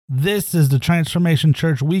This is the Transformation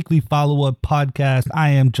Church Weekly Follow-Up Podcast. I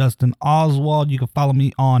am Justin Oswald. You can follow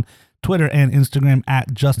me on Twitter and Instagram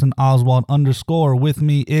at Justin Oswald _. With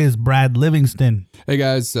me is Brad Livingston. Hey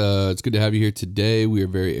guys, it's good to have you here today. We are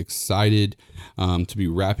very excited to be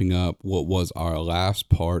wrapping up what was our last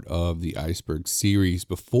part of the Iceberg series.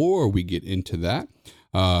 Before we get into that,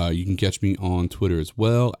 you can catch me on Twitter as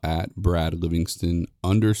well at Brad Livingston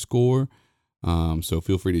 _. So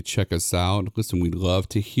feel free to check us out. Listen, we'd love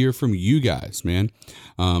to hear from you guys, man.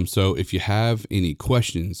 So if you have any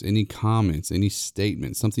questions, any comments, any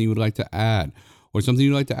statements, something you would like to add, or something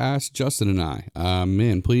you'd like to ask Justin and I,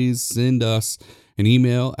 man, please send us an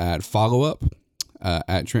email at followup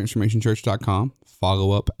at transformationchurch.com,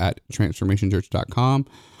 followup at transformationchurch.com,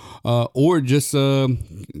 or just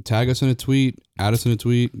tag us in a tweet, add us in a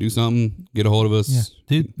tweet, do something, get a hold of us. Yeah.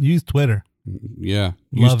 Dude, use Twitter. Yeah,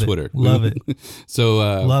 use Twitter. Love it. So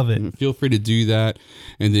love it. Feel free to do that.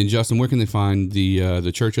 And then Justin, where can they find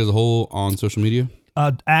the church as a whole on social media?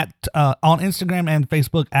 On Instagram and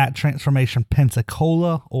Facebook at Transformation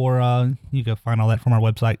Pensacola, or you can find all that from our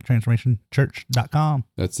website, transformationchurch.com.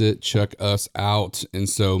 That's it. Check us out. And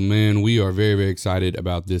so, man, we are very, very excited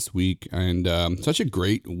about this week and such a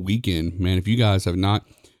great weekend, man. If you guys have not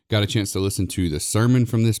got a chance to listen to the sermon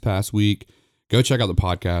from this past week, go check out the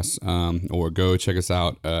podcast, or go check us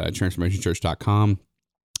out at transformationchurch.com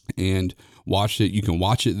and watch it. You can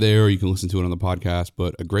watch it there, or you can listen to it on the podcast.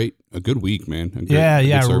 But a good week, man.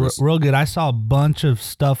 Real good. I saw a bunch of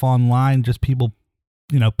stuff online, just people,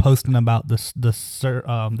 posting about this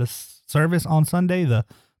service on Sunday. The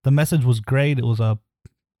message was great. It was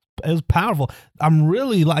powerful. I'm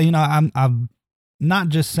really I'm not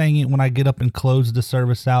just saying it when I get up and close the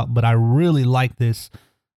service out, but I really like this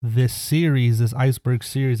series, this Iceberg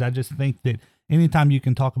series. I just think that anytime you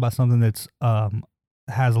can talk about something that's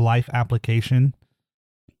has life application,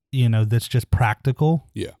 that's just practical.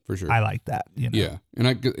 Yeah, for sure. I like that. Yeah, and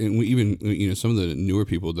we even some of the newer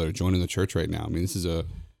people that are joining the church right now. I mean, this is a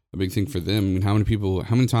big thing for them. I mean, how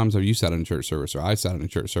many times have you sat in a church service, or I sat in a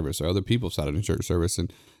church service, or other people sat in a church service,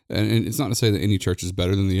 and it's not to say that any church is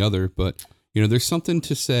better than the other, but there's something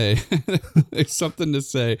to say. There's something to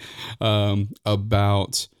say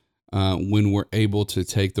about when we're able to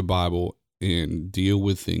take the Bible and deal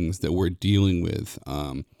with things that we're dealing with,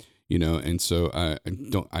 And so I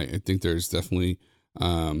think there's definitely,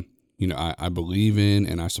 I believe in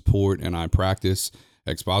and I support and I practice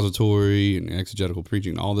expository and exegetical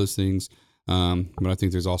preaching, all those things. But I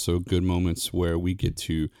think there's also good moments where we get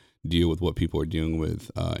to deal with what people are dealing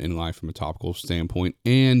with in life from a topical standpoint,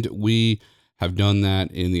 and we have done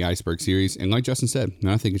that in the Iceberg series. And like Justin said,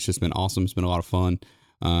 I think it's just been awesome. It's been a lot of fun.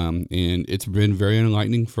 And it's been very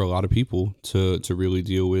enlightening for a lot of people to really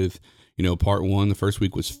deal with, part one, the first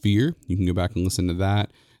week was fear. You can go back and listen to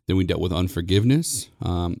that. Then we dealt with unforgiveness.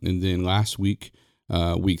 And then last week,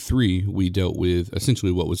 week 3, we dealt with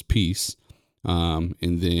essentially what was peace. And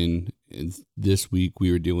then this week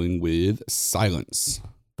we were dealing with silence.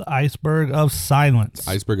 The iceberg of silence.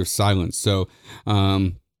 Iceberg of silence. So,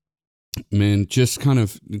 man, just kind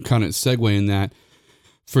of segueing that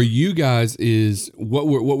for you guys is what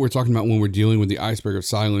we're talking about when we're dealing with the iceberg of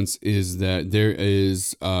silence is that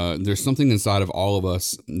there's something inside of all of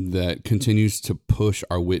us that continues to push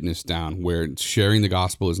our witness down, where sharing the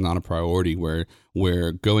gospel is not a priority, where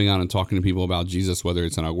we're going out and talking to people about Jesus, whether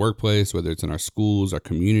it's in our workplace, whether it's in our schools, our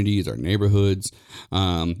communities, our neighborhoods,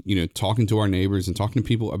 talking to our neighbors and talking to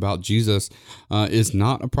people about Jesus is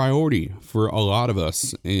not a priority for a lot of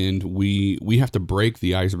us. And we have to break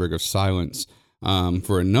the iceberg of silence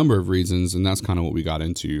for a number of reasons, and that's kind of what we got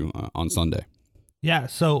into on Sunday. Yeah,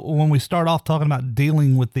 so when we start off talking about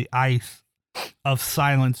dealing with the ice of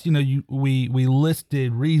silence, we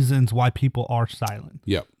listed reasons why people are silent.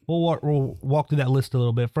 Yep. We'll walk through that list a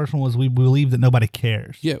little bit. First one was we believe that nobody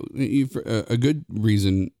cares. Yeah, a good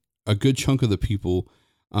reason, a good chunk of the people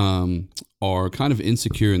are kind of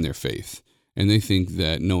insecure in their faith, and they think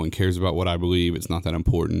that no one cares about what I believe. It's not that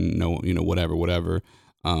important. No, whatever.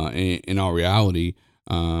 In all reality,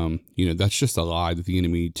 that's just a lie that the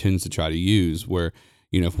enemy tends to try to use, where,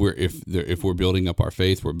 if we're building up our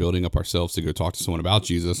faith, we're building up ourselves to go talk to someone about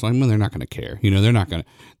Jesus. Like, well, they're not going to care. They're not going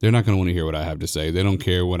to want to hear what I have to say. They don't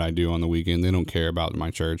care what I do on the weekend. They don't care about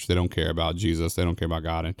my church. They don't care about Jesus. They don't care about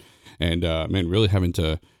God. And man, really having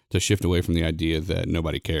to shift away from the idea that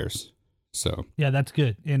nobody cares. So yeah, that's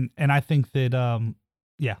good. And I think that, I'm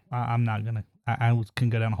not going to. I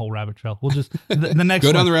can go down a whole rabbit trail. We'll just the next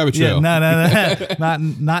go down the rabbit trail. Yeah, no,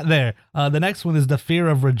 not there. The next one is the fear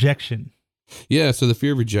of rejection. Yeah, so the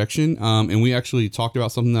fear of rejection, and we actually talked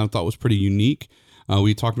about something that I thought was pretty unique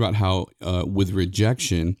we talked about how with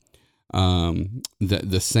rejection,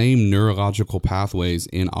 the same neurological pathways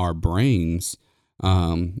in our brains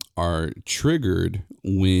are triggered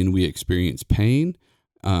when we experience pain.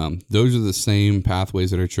 Those are the same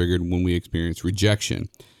pathways that are triggered when we experience rejection.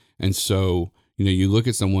 And so, you look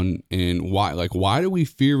at someone and why do we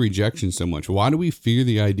fear rejection so much? Why do we fear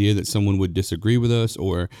the idea that someone would disagree with us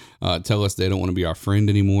or tell us they don't want to be our friend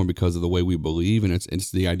anymore because of the way we believe? And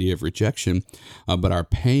it's the idea of rejection. But our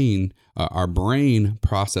brain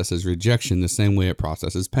processes rejection the same way it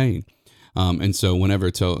processes pain. And so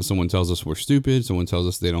whenever someone tells us we're stupid, someone tells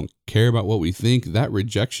us they don't care about what we think, that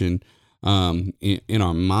rejection in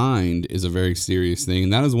our mind is a very serious thing.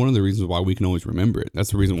 And that is one of the reasons why we can always remember it. That's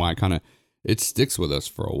the reason why it sticks with us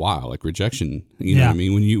for a while. Like rejection, know what I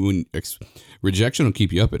mean? Rejection will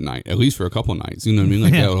keep you up at night, at least for a couple of nights. You know what I mean?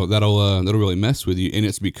 Like that'll really mess with you. And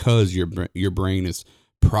it's because your brain is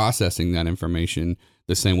processing that information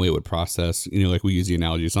the same way it would process, like we use the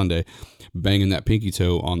analogy of Sunday, banging that pinky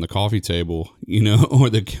toe on the coffee table, or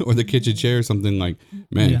the kitchen chair or something. Like,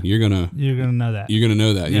 man, you're gonna know that. You know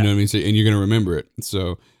what I mean? So, and you're gonna remember it.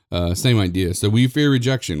 So, same idea. So we fear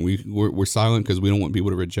rejection. We're silent because we don't want people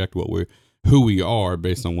to reject who we are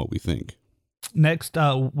based on what we think. Next,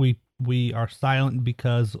 we are silent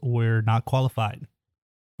because we're not qualified,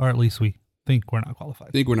 or at least we think we're not qualified.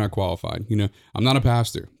 I'm not a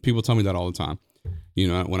pastor. People tell me that all the time.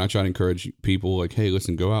 When I try to encourage people, like, hey,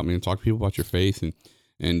 listen, go out, man, talk to people about your faith,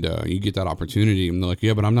 and you get that opportunity, and they're like,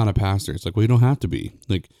 yeah, but I'm not a pastor. It's like, well, you don't have to be.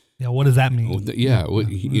 Like, yeah, what does that mean?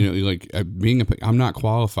 I'm not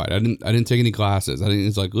qualified. I didn't take any classes.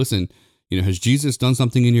 It's like, listen, has Jesus done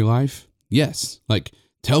something in your life? Yes. Like,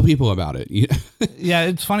 tell people about it. Yeah,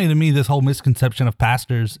 it's funny to me, this whole misconception of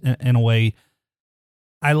pastors in a way.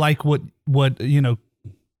 I like what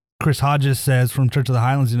Chris Hodges says from Church of the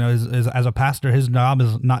Highlands, is as a pastor, his job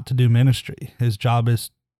is not to do ministry. His job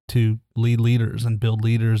is to lead leaders and build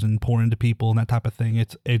leaders and pour into people and that type of thing.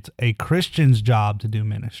 It's a Christian's job to do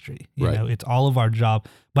ministry. It's all of our job.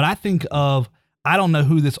 But I think I don't know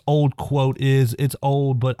who this old quote is. It's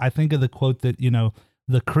old, but I think of the quote that,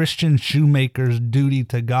 the Christian shoemaker's duty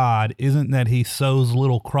to God isn't that he sews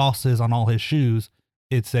little crosses on all his shoes.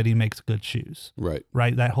 It's that he makes good shoes. Right.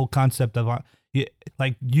 That whole concept of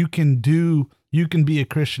like you can be a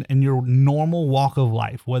Christian in your normal walk of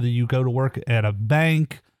life, whether you go to work at a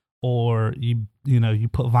bank or you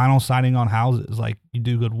put vinyl siding on houses, like you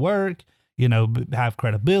do good work, have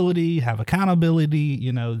credibility, have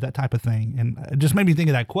accountability, that type of thing. And it just made me think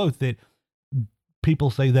of that quote that people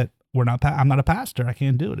say that I'm not a pastor, I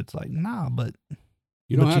can't do it. It's like, nah, but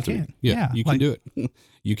you don't have to. Yeah, you can do it.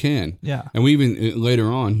 You can. Yeah. And we even later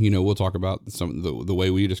on, we'll talk about some the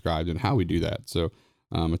way we described and how we do that. So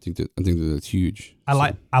I think that's huge. I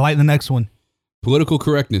like the next one. Political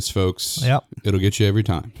correctness, folks. Yep. It'll get you every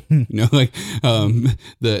time.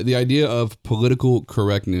 The idea of political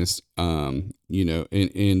correctness, and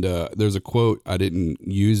there's a quote, I didn't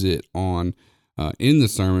use it on in the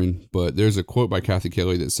sermon, but there's a quote by Kathy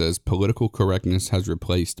Kelly that says, political correctness has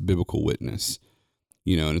replaced biblical witness.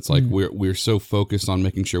 And it's like we're so focused on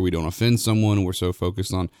making sure we don't offend someone. We're so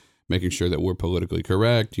focused on making sure that we're politically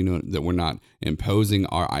correct, that we're not imposing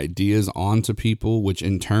our ideas onto people, which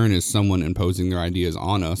in turn is someone imposing their ideas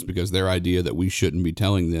on us because their idea that we shouldn't be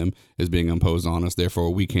telling them is being imposed on us.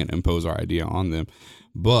 Therefore, we can't impose our idea on them.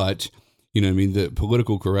 But, the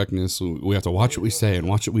political correctness, we have to watch what we say and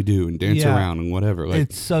watch what we do and dance around and whatever. Like,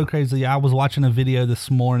 it's so crazy. I was watching a video this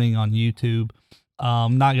morning on YouTube.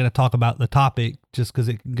 I'm not going to talk about the topic just because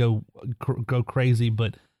it can go crazy,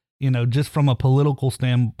 but just from a political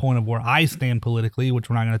standpoint of where I stand politically, which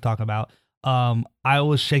we're not going to talk about, I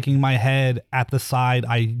was shaking my head at the side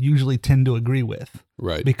I usually tend to agree with,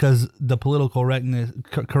 right? Because the political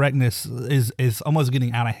correctness is almost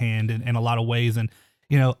getting out of hand in a lot of ways, and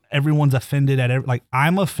everyone's offended at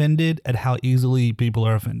I'm offended at how easily people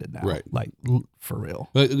are offended now, right? Like for real.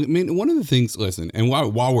 But I mean, one of the things, listen, and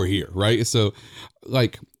while we're here, right? So,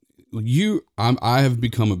 like I have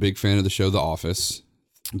become a big fan of the show The Office.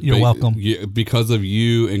 You're welcome. Because of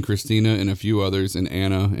you and Christina and a few others and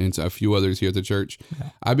Anna and a few others here at the church,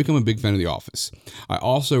 I become a big fan of The Office. I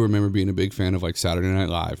also remember being a big fan of like Saturday Night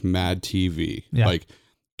Live, Mad TV. Yeah.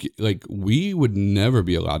 Like we would never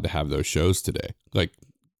be allowed to have those shows today. Like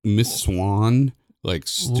Miss Swan like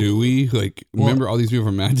Stewie, like remember all these people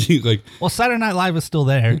from Mad TV, like well, Saturday Night Live is still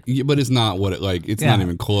there, yeah, but it's not what it like. It's not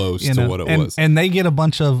even close to what it was. And they get a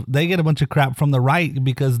bunch of crap from the right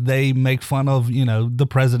because they make fun of the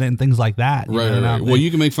president and things like that. Right. Well,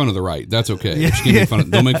 you can make fun of the right. That's okay. Yeah.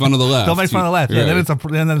 Don't make fun of the left. Don't make fun of the left. Yeah, then it's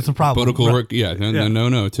a problem. Political work. Yeah.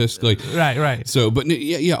 No. Just like right. So, but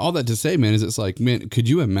yeah. All that to say, man, is it's like, man, could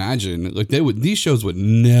you imagine? Like these shows would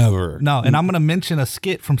never. No, and I'm gonna mention a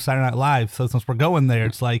skit from Saturday Night Live. So since we're going there,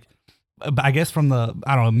 it's like, I guess from the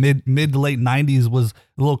mid to late 90s was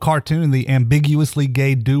a little cartoon, the Ambiguously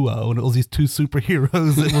Gay Duo, and it was these two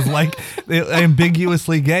superheroes. It was like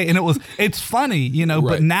ambiguously gay, and it's funny, right.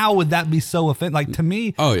 But now would that be so offensive? Like to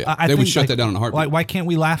me, oh yeah, they would shut that down in a heartbeat. Like why can't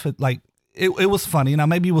we laugh at like it was funny? Now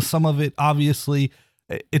maybe with some of it, obviously.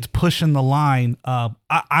 It's pushing the line.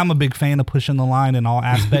 I'm a big fan of pushing the line in all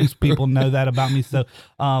aspects. People know that about me. So,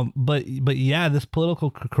 but yeah, this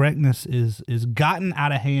political correctness is gotten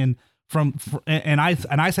out of hand and I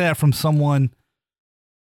say that from someone.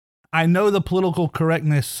 I know the political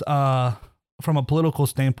correctness from a political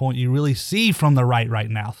standpoint. You really see from the right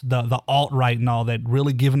now, the alt-right and all that,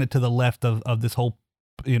 really giving it to the left of this whole.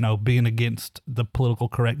 Being against the political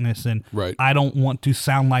correctness, and right. I don't want to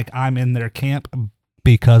sound like I'm in their camp.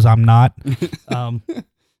 Because I'm not.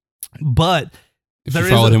 But if you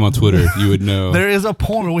followed him on Twitter, you would know. There is a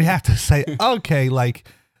point where we have to say, okay, like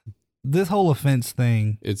this whole offense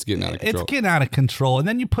thing. It's getting out of control. It's getting out of control. And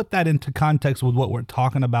then you put that into context with what we're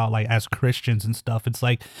talking about, like as Christians and stuff. It's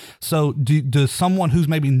like, so does someone who's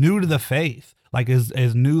maybe new to the faith, like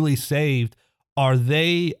is newly saved, are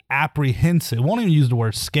they apprehensive? I won't even use the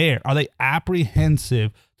word scare. Are they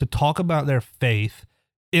apprehensive to talk about their faith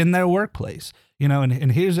in their workplace?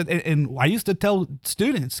 And here's it. And I used to tell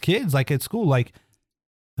kids, like at school, like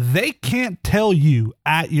they can't tell you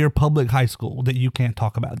at your public high school that you can't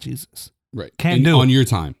talk about Jesus. Right. Can't do it. On your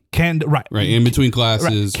time. Right. In between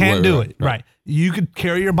classes. Right. Can't do it. Right. You could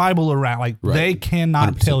carry your Bible around. Like they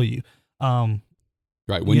cannot 100%. Tell you.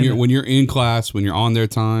 Right. When you're in class, when you're on their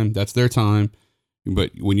time, that's their time.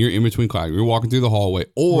 But when you're in between class, you're walking through the hallway,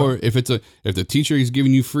 or if the teacher is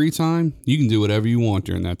giving you free time, you can do whatever you want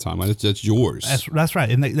during that time. That's yours. That's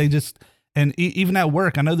right. And they just, and even at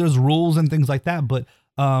work, I know there's rules and things like that, but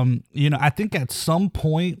I think at some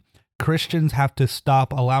point Christians have to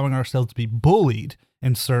stop allowing ourselves to be bullied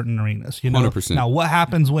in certain arenas. 100%. Now, what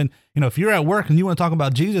happens when if you're at work and you want to talk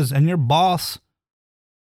about Jesus and your boss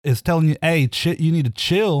is telling you, hey, you need to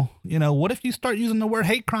chill. What if you start using the word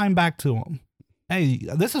hate crime back to them? Hey,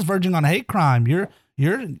 this is verging on a hate crime. You're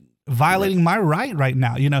violating my right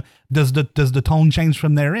now. Does the tone change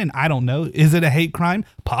from therein? I don't know. Is it a hate crime?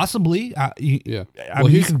 Possibly. Yeah. I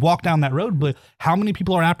mean, you could walk down that road, but how many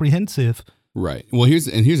people are apprehensive? Right. Well, here's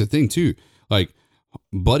the thing too. Like,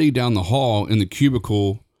 buddy down the hall in the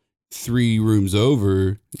cubicle 3 rooms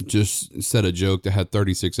over just said a joke that had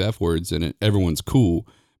 36 F words in it. Everyone's cool.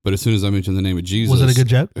 But as soon as I mentioned the name of Jesus, was it a good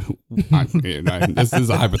joke? This is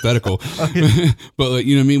a hypothetical, okay. But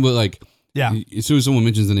you know what I mean. But like, yeah, as soon as someone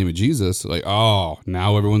mentions the name of Jesus, like, oh,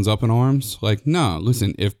 now everyone's up in arms. Like, no,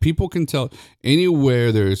 listen. If people can tell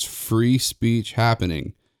anywhere there's free speech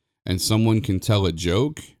happening, and someone can tell a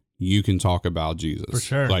joke, you can talk about Jesus for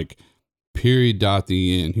sure. Like, period.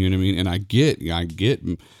 The end. You know what I mean? And I get.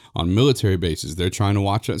 On military bases, they're trying to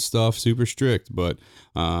watch that stuff super strict, but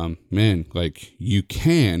man, like you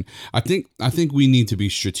can. I think we need to be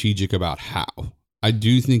strategic about how. I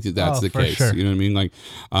do think that's the case. Sure. You know what I mean? Like,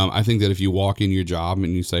 I think that if you walk in your job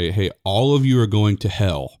and you say, "Hey, all of you are going to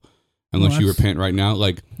hell unless you repent right now,"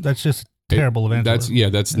 like that's just terrible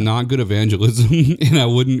evangelism. That's not good evangelism, and I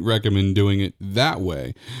wouldn't recommend doing it that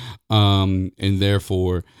way. And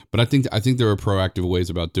therefore, but I think there are proactive ways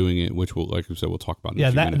about doing it, which we'll, like we said, we'll talk about. In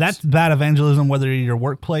a few minutes. That's bad evangelism, whether you're your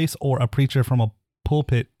workplace or a preacher from a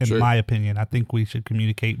pulpit. In my opinion, I think we should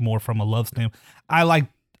communicate more from a love standpoint.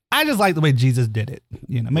 I just like the way Jesus did it.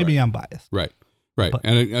 Maybe I'm biased. Right. But,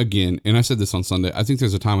 and again, and I said this on Sunday, I think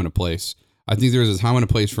there's a time and a place. I think there's a time and a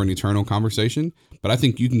place for an eternal conversation, but I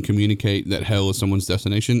think you can communicate that hell is someone's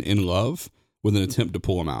destination in love with an attempt to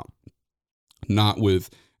pull them out, not with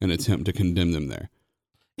an attempt to condemn them there.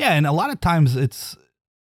 Yeah, and a lot of times it's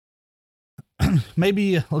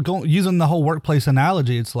maybe using the whole workplace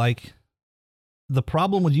analogy, it's like the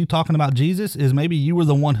problem with you talking about Jesus is maybe you were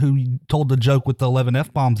the one who told the joke with the 11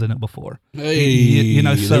 F-bombs in it before. Hey,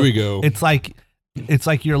 so there we go. It's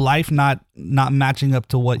like your life not matching up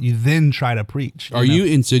to what you then try to preach. Are you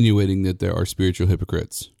insinuating that there are spiritual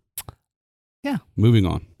hypocrites? Yeah. Moving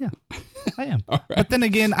on. Yeah, I am. All right. But then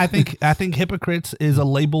again, I think hypocrites is a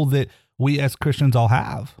label that we as Christians all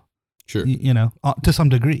have. Sure. To some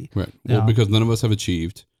degree. Right. Well, because none of us have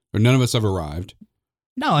achieved, or none of us have arrived.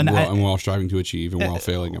 No, and we're all striving to achieve, and we're all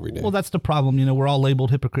failing every day. Well, that's the problem. We're all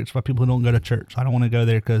labeled hypocrites by people who don't go to church. I don't want to go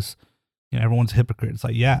there because everyone's a hypocrite. It's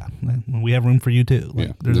like, yeah, we have room for you too.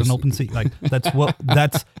 Like, there's an open seat. Like that's what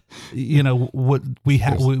what we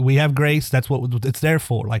have. We have grace. That's what it's there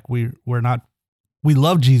for. Like we're not. We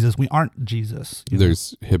love Jesus. We aren't Jesus.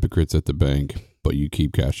 There's hypocrites at the bank, but you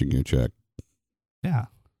keep cashing your check. Yeah.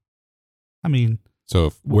 I mean.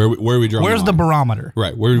 So where are we drawing? Where's the barometer?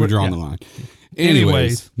 Right. Where are we drawing the line?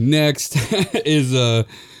 Anyways, next is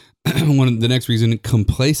one of the next reason,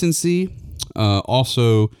 complacency,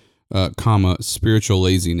 also, spiritual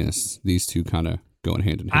laziness. These two kind of going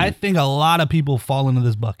hand in hand. I think a lot of people fall into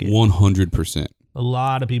this bucket. 100%. A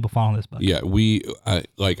lot of people fall into this bucket. Yeah,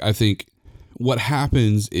 I think what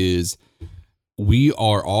happens is we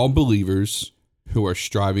are all believers who are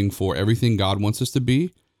striving for everything God wants us to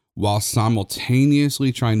be, while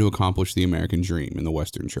simultaneously trying to accomplish the American dream in the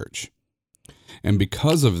Western church. And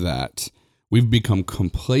because of that, we've become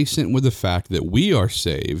complacent with the fact that we are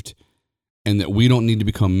saved and that we don't need to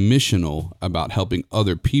become missional about helping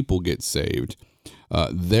other people get saved.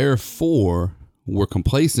 Therefore, we're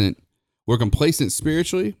complacent. We're complacent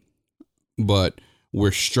spiritually, but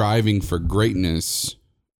we're striving for greatness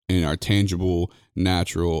in our tangible,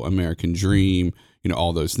 natural American dream,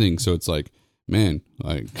 all those things. So it's like, man,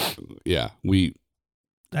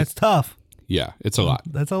 that's tough. Yeah, it's a lot.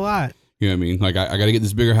 That's a lot. You know what I mean? Like, I got to get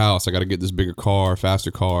this bigger house. I got to get this bigger car,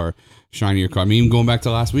 faster car, shinier car. I mean, even going back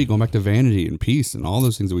to last week, going back to vanity and peace and all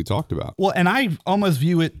those things that we talked about. Well, and I almost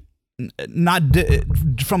view it not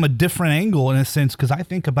from a different angle in a sense, because I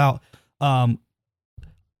think about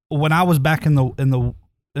when I was back in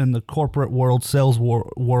the corporate world, sales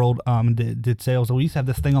world, did sales. We used to have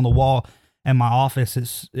this thing on the wall in my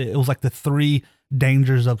office. It was like the 3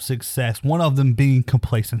 dangers of success. One of them being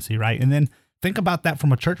complacency, right? And then think about that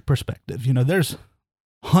from a church perspective. There's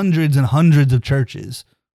hundreds and hundreds of churches,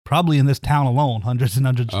 probably in this town alone, hundreds and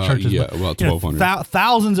hundreds of churches. Yeah, about 1,200.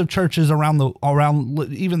 Thousands of churches around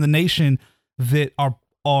even the nation that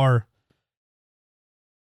are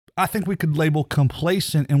I think we could label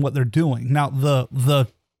complacent in what they're doing. Now, the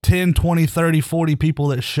 10, 20, 30, 40 people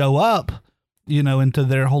that show up, into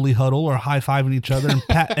their holy huddle or high-fiving each other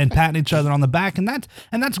and patting each other on the back, and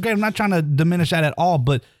that's great. I'm not trying to diminish that at all,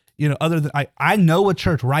 but other than I know a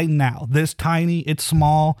church right now, this tiny, it's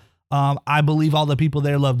small. I believe all the people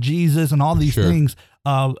there love Jesus and all these things.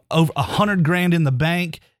 Over $100,000 in the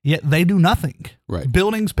bank, yet they do nothing. Right.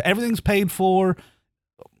 Buildings, everything's paid for.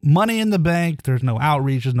 Money in the bank. There's no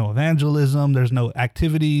outreach. There's no evangelism. There's no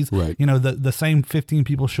activities. Right. The same 15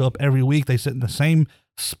 people show up every week. They sit in the same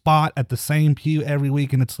spot at the same pew every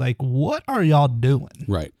week, and it's like, what are y'all doing?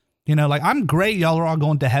 Right. I'm great. Y'all are all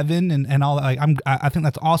going to heaven and all that. Like, I think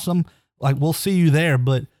that's awesome. Like, we'll see you there,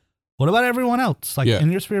 but what about everyone else? Like, in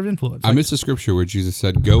your sphere of influence? I miss the scripture where Jesus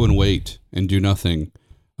said, "Go and wait and do nothing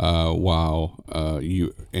while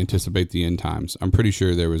you anticipate the end times." I'm pretty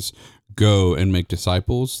sure there was go and make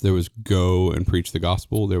disciples. There was go and preach the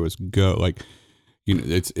gospel. There was go, like,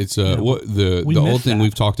 it's what the old thing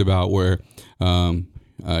we've talked about where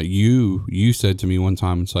you said to me one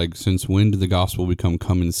time, it's like, since when did the gospel become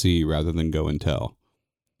come and see rather than go and tell?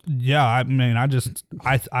 Yeah, I mean,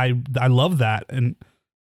 I love that. And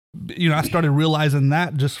I started realizing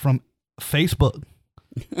that just from Facebook.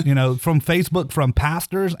 From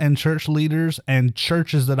pastors and church leaders and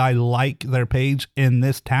churches that I like their page in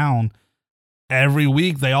this town. Every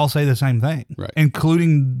week they all say the same thing, right?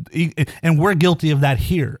 Including, and we're guilty of that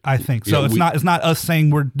here, I think. So it's not us saying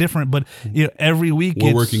we're different, but every week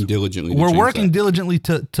we're working diligently. We're working diligently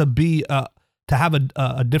to be to have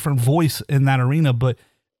a different voice in that arena. But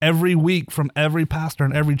every week from every pastor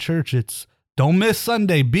and every church, it's don't miss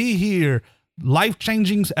Sunday, be here. Life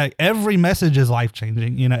changing. Every message is life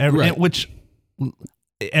changing. Which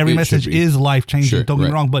every message is life changing. Sure, don't get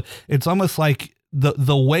me wrong, but it's almost like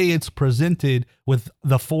the way it's presented with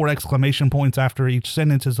the 4 exclamation points after each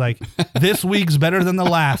sentence is like, this week's better than the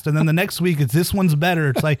last, and then the next week it's this one's better.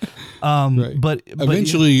 It's like, but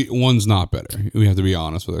eventually one's not better. We have to be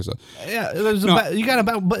honest with ourselves. Yeah,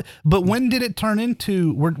 but when did it turn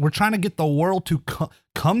into we're trying to get the world to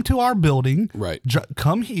come to our building, right?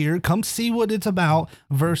 Come here, come see what it's about,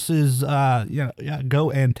 versus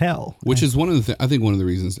go and tell. Which is one of the I think one of the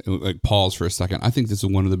reasons. Like, pause for a second. I think this is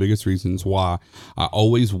one of the biggest reasons why I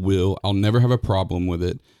always will. I'll never have a problem with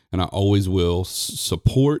it, and I always will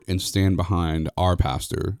support and stand behind our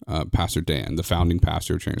pastor, Pastor Dan, the founding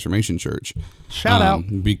pastor of Transformation Church. Shout out,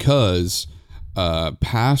 because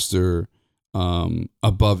Pastor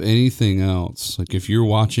above anything else. Like if you're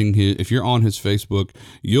watching if you're on his Facebook,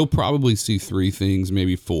 you'll probably see 3 things,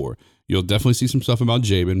 maybe 4. You'll definitely see some stuff about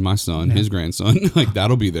Jabin, my son, his grandson. Like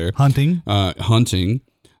that'll be there. Hunting.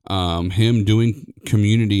 Him doing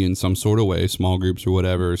community in some sort of way, small groups or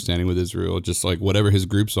whatever, standing with Israel, just like whatever his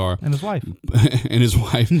groups are. And his wife. And his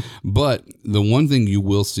wife. But the one thing you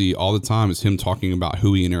will see all the time is him talking about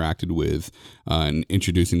who he interacted with and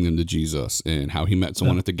introducing them to Jesus, and how he met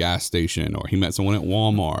someone at the gas station, or he met someone at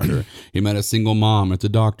Walmart, or he met a single mom at the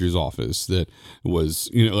doctor's office that was,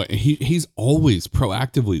 he's always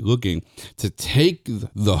proactively looking to take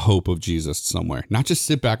the hope of Jesus somewhere, not just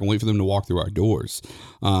sit back and wait for them to walk through our doors.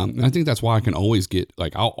 And I think that's why I can always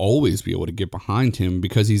I'll always be able to get behind him,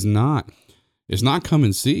 because it's not come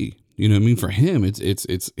and see, you know what I mean? For him,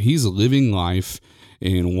 he's living life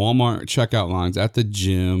in Walmart checkout lines, at the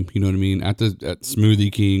gym, you know what I mean? At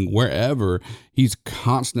Smoothie King, wherever. He's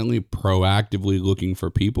constantly proactively looking for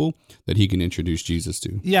people that he can introduce Jesus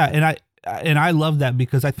to. Yeah. And I love that,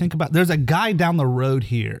 because I think about, there's a guy down the road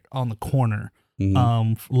here on the corner,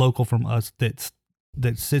 local from us, that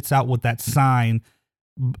sits out with that sign,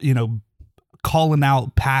 calling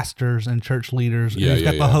out pastors and church leaders. Yeah, he's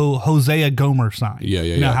got the Hosea Gomer sign.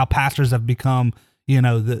 Yeah. How pastors have become, and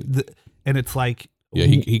it's like, yeah,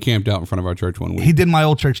 he camped out in front of our church one week. He did my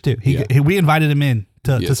old church too. We invited him in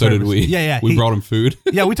to so service. Did we. Yeah. We brought him food.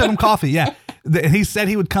 Yeah, we took him coffee. Yeah. He said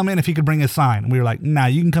he would come in if he could bring his sign. And we were like, nah,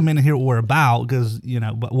 you can come in and hear what we're about, because,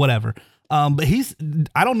 but whatever. But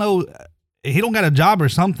I don't know, he don't got a job or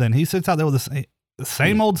something. He sits out there with the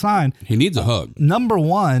same old sign. He needs a hug. Number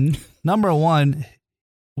one,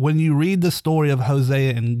 when you read the story of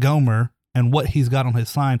Hosea and Gomer and what he's got on his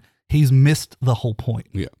sign, he's missed the whole point.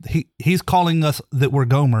 Yeah. He's calling us that we're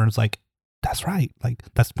Gomer. It's like, that's right. Like,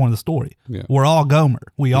 that's the point of the story. Yeah. We're all Gomer.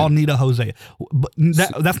 We all need a Hosea. But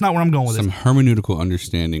that's not where I'm going with this. Some hermeneutical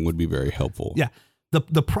understanding would be very helpful. Yeah.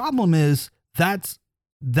 The problem is that's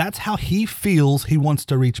how he feels he wants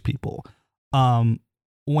to reach people.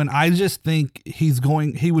 When I just think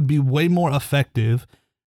he would be way more effective,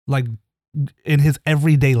 like, in his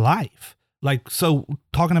everyday life. Like, so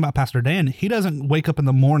talking about Pastor Dan, he doesn't wake up in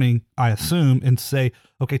the morning, I assume, and say,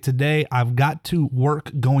 okay, today I've got to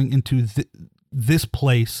work going into this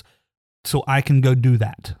place so I can go do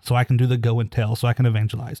that. So I can do the go and tell, so I can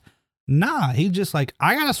evangelize. Nah, he's just like,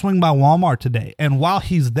 I got to swing by Walmart today. And while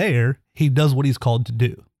he's there, he does what he's called to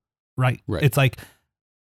do. Right. It's like,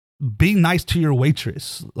 be nice to your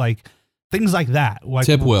waitress. Like, things like that. Like,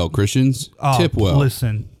 tip well, Christians. Tip well.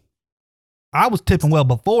 Listen, I was tipping well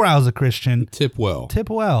before I was a Christian. Tip well. Tip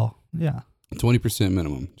well. Yeah. 20%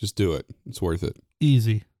 minimum. Just do it. It's worth it.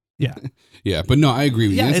 Easy. Yeah. Yeah. But no, I agree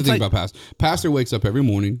with you. That's the thing like, about Pastor. Pastor wakes up every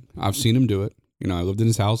morning. I've seen him do it. I lived in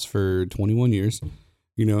his house for 21 years.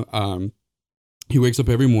 He wakes up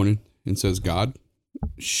every morning and says, God,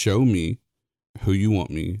 show me who you want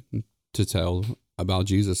me to tell about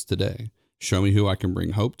Jesus today. Show me who I can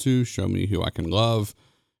bring hope to. Show me who I can love.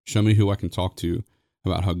 Show me who I can talk to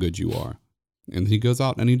about how good you are. And he goes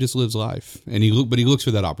out and he just lives life, and he looks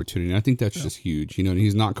for that opportunity. And I think that's just huge, and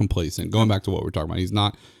he's not complacent. Going back to what we're talking about, he's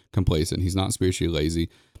not complacent. He's not spiritually lazy.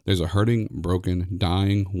 There's a hurting, broken,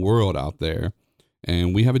 dying world out there,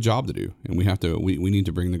 and we have a job to do, and we need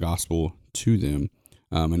to bring the gospel to them,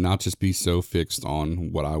 and not just be so fixed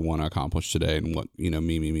on what I want to accomplish today and what,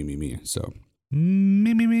 me. So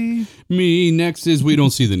me. Next is we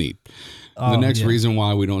don't see the need. The next reason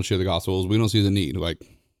why we don't share the gospel is we don't see the need. Like,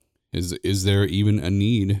 is there even a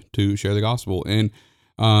need to share the gospel? And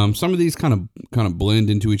some of these kind of blend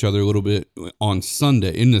into each other a little bit. On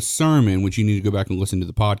Sunday in the sermon, which you need to go back and listen to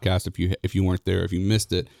the podcast if you weren't there, if you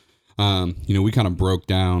missed it. We kind of broke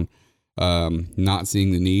down not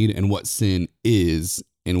seeing the need and what sin is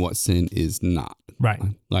and what sin is not. Right.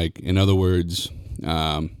 Like, in other words,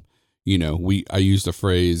 I used a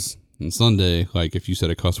phrase on Sunday, like, if you said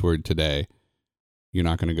a cuss word today, you're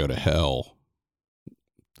not going to go to hell.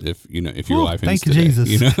 If your life ends today, Jesus.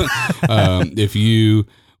 if you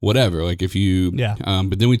whatever, like, if you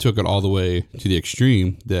but then we took it all the way to the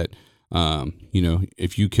extreme that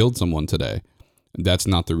if you killed someone today, that's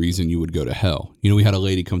not the reason you would go to hell. We had a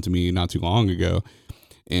lady come to me not too long ago,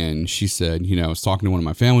 and she said, I was talking to one of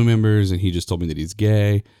my family members, and he just told me that he's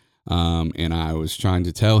gay, and I was trying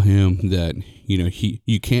to tell him that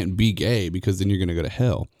you can't be gay because then you're going to go to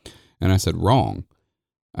hell. And I said, wrong.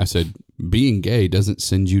 I said, being gay doesn't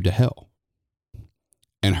send you to hell.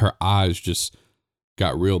 And her eyes just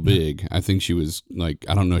got real big. I think she was like,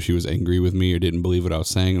 I don't know if she was angry with me or didn't believe what I was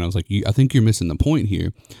saying. And I was like, I think you're missing the point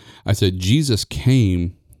here. I said, Jesus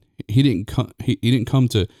came, he didn't come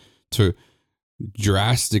to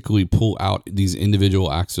drastically pull out these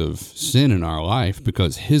individual acts of sin in our life,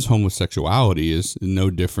 because his homosexuality is no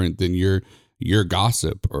different than your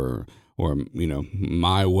gossip or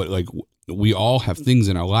my what. Like, we all have things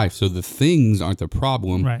in our life, so the things aren't the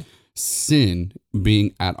problem. Right. Sin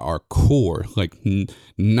being at our core, like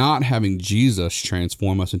not having Jesus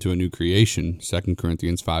transform us into a new creation, 2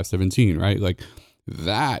 Corinthians 5:17, right? Like,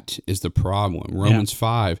 that is the problem. Romans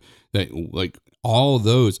 5, that like all of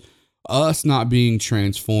those, us not being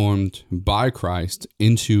transformed by Christ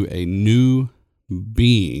into a new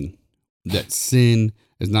being, that sin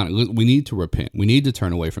is not. We need to repent. We need to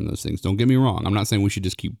turn away from those things. Don't get me wrong. I'm not saying we should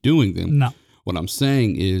just keep doing them. No. What I'm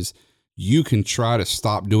saying is, you can try to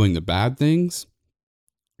stop doing the bad things.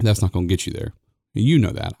 That's not going to get you there. And you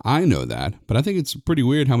know that. I know that. But I think it's pretty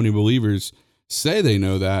weird how many believers say they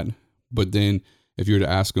know that, but then if you were to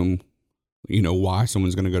ask them, why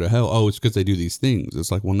someone's going to go to hell, oh, it's because they do these things.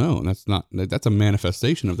 It's like, well, no, that's a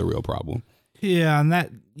manifestation of the real problem. Yeah, and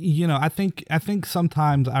that, I think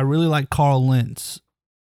sometimes I really like Carl Lentz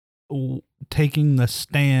taking the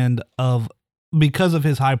stand of, because of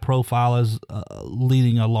his high profile as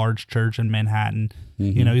leading a large church in Manhattan.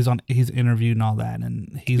 Mm-hmm. He's interviewed and all that,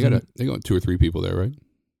 and they got 2 or 3 people there, right?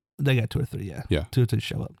 They got 2 or 3, yeah. 2 or 3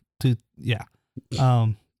 show up. 2, yeah.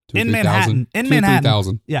 In Manhattan,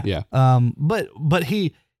 3,000. Yeah. But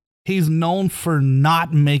he's known for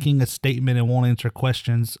not making a statement and won't answer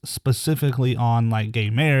questions specifically on like gay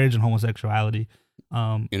marriage and homosexuality.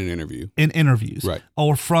 In an interview. In interviews, right?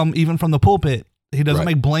 Or even from the pulpit, he doesn't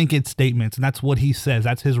make blanket statements, and that's what he says.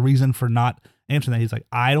 That's his reason for not answering that. He's like,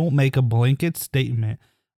 I don't make a blanket statement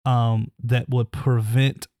that would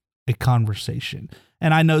prevent a conversation.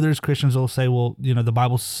 And I know there's Christians that will say, well, the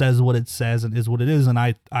Bible says what it says and is what it is. And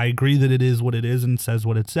I agree that it is what it is and says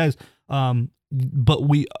what it says. But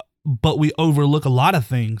we overlook a lot of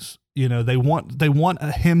things. They want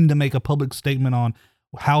him to make a public statement on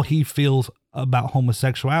how he feels about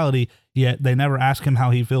homosexuality, yet they never ask him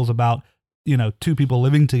how he feels about, 2 people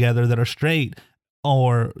living together that are straight,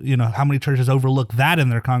 or, how many churches overlook that in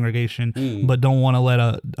their congregation, but don't want to let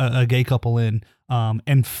a gay couple in.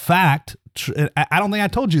 In fact, I don't think I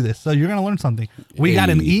told you this, so you're going to learn something. We got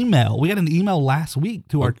an email. We got an email last week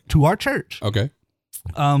to our church. Okay.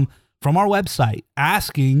 From our website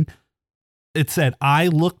asking. It said, I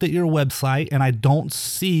looked at your website and I don't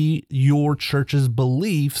see your church's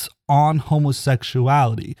beliefs on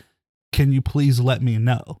homosexuality. Can you please let me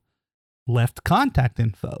know? Left contact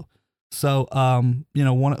info. So,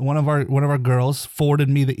 one of our girls forwarded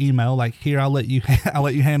me the email, like, here, I'll let you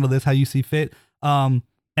handle this how you see fit. And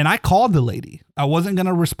I called the lady. I wasn't going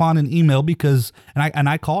to respond in email because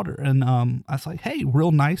I called her, and I was like, hey,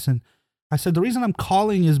 real nice. And I said, the reason I'm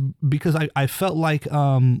calling is because I felt like,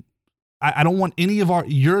 I don't want any of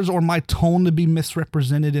yours or my tone to be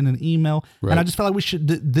misrepresented in an email. Right. And I just felt like we should,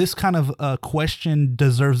 this kind of question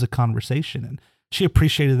deserves a conversation. And she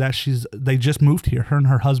appreciated that. They just moved here. Her and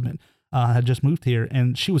her husband had just moved here.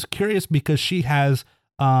 And she was curious because she has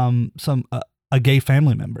a gay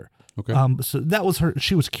family member. Okay. So that was her.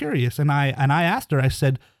 She was curious. And I asked her, I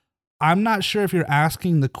said, I'm not sure if you're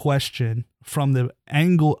asking the question from the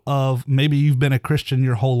angle of maybe you've been a Christian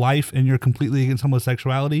your whole life and you're completely against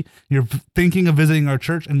homosexuality. You're thinking of visiting our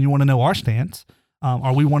church and you want to know our stance.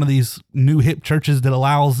 Are we one of these new hip churches that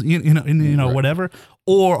allows, right. whatever?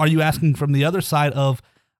 Or are you asking from the other side of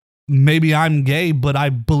maybe I'm gay, but I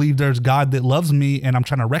believe there's God that loves me and I'm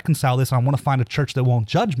trying to reconcile this. And I want to find a church that won't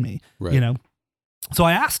judge me, right. So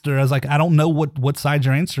I asked her, I was like, I don't know what side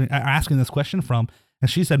you're asking this question from. And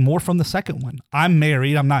she said, more from the second one. I'm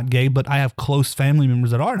married. I'm not gay, but I have close family members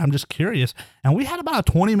that are, and I'm just curious. And we had about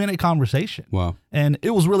a 20-minute conversation. Wow. And it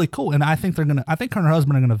was really cool. And I think her and her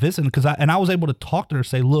husband are going to visit because I was able to talk to her,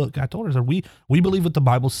 say, look, I told her, we believe what the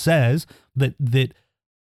Bible says, that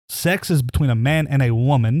sex is between a man and a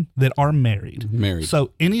woman that are married.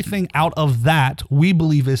 So anything out of that we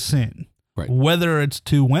believe is sin. Right. Whether it's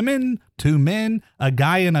 2 women, 2 men, a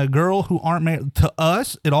guy and a girl who aren't married, to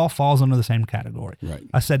us, it all falls under the same category. Right.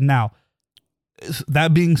 I said, now,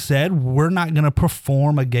 that being said, we're not going to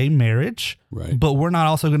perform a gay marriage, right. but we're not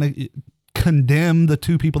also going to condemn the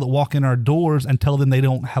 2 people that walk in our doors and tell them they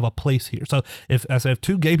don't have a place here. So if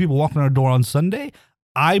 2 gay people walk in our door on Sunday,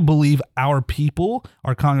 I believe our people,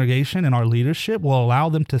 our congregation, and our leadership will allow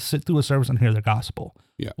them to sit through a service and hear the gospel.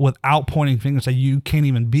 Yeah. Without pointing fingers, say you can't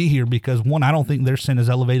even be here because one, I don't think their sin is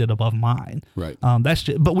elevated above mine. Right.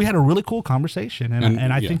 But we had a really cool conversation,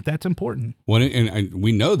 and I think that's important. Well, and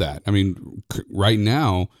we know that. I mean, right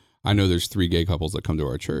now, I know there's 3 gay couples that come to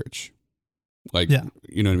our church. Like, yeah.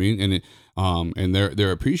 You know what I mean? And and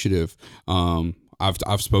they're appreciative.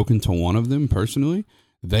 I've spoken to one of them personally.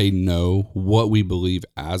 They know what we believe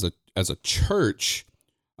as a church.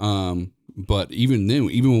 But even then,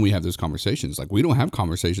 even when we have those conversations, like we don't have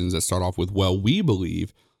conversations that start off with, well, we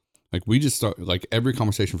believe. Like we just start, like every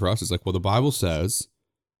conversation for us is like, well, the Bible says,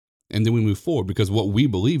 and then we move forward because what we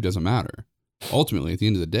believe doesn't matter. Ultimately, at the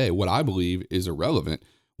end of the day, what I believe is irrelevant.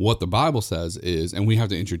 What the Bible says is, and we have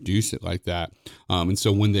to introduce it like that. And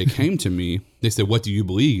so when they came to me, they said, what do you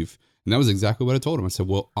believe? And that was exactly what I told them. I said,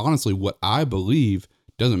 well, honestly, what I believe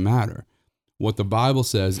doesn't matter. What the Bible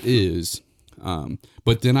says is,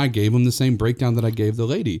 but then I gave them the same breakdown that I gave the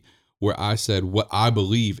lady, where I said, what I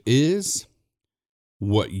believe is,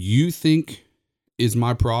 what you think is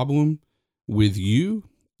my problem with you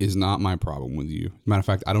is not my problem with you. As a matter of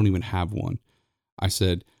fact, I don't even have one. I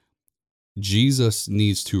said, Jesus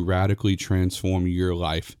needs to radically transform your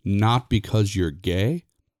life, not because you're gay.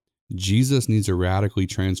 Jesus needs to radically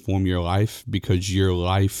transform your life because your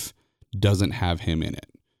life doesn't have him in it.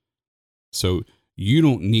 So you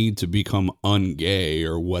don't need to become ungay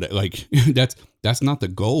or what, like that's not the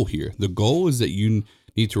goal here. The goal is that you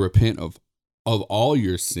need to repent of all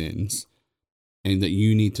your sins and that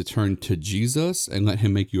you need to turn to Jesus and let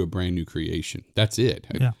him make you a brand new creation. That's it.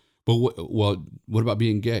 Yeah. But what about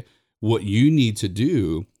being gay? What you need to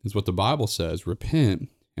do is what the Bible says, repent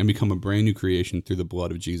and become a brand new creation through the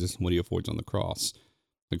blood of Jesus and what he affords on the cross.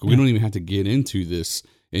 Like we don't even have to get into this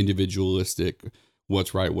individualistic,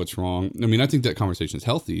 what's right, what's wrong. I mean, I think that conversation is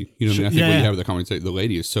healthy. You know what I mean? I think when you have the conversation, the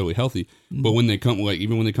lady is totally healthy. But when they come, like,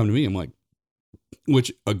 even when they come to me, I'm like,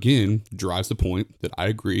 which again drives the point that I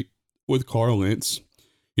agree with Carl Lentz.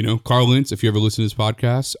 You know, Carl Lentz, if you ever listen to this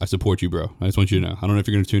podcast, I support you, bro. I just want you to know. I don't know if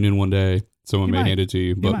you're going to tune in one day. Someone may hand it to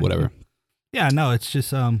you, but whatever. Yeah, no, it's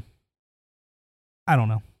just, I don't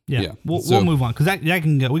know. Yeah. We'll move on because we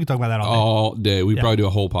can talk about that all day. We probably do a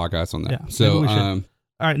whole podcast on that. Yeah, so, all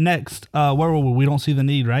right, next, where were we? We don't see the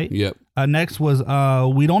need, right? Yep. Next was,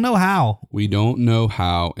 we don't know how. We don't know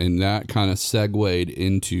how. And that kind of segued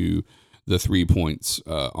into the 3 points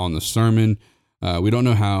on the sermon. We don't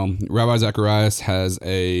know how. Rabbi Zacharias has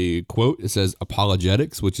a quote. It says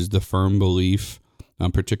apologetics, which is the firm belief,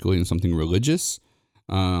 particularly in something religious,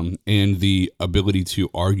 and the ability to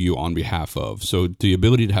argue on behalf of. So the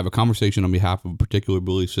ability to have a conversation on behalf of a particular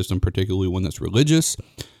belief system, particularly one that's religious,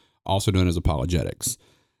 also known as apologetics.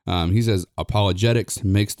 He says apologetics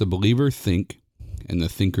makes the believer think and the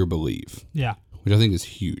thinker believe. Yeah. Which I think is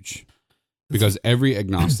huge. Because every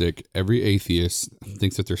agnostic, every atheist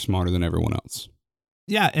thinks that they're smarter than everyone else.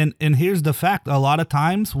 Yeah, and here's the fact. A lot of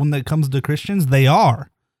times when it comes to Christians, they are.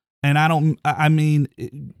 And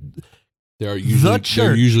they're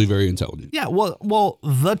usually very intelligent. Yeah, well,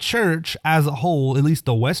 the church as a whole, at least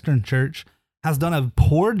the Western church, has done a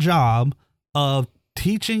poor job of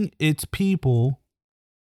teaching its people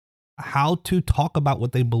how to talk about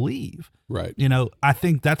what they believe. Right. You know, I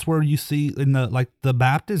think that's where you see in the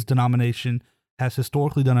Baptist denomination has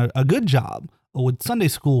historically done a good job with Sunday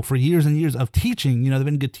school for years and years of teaching. You know, they've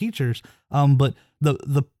been good teachers. But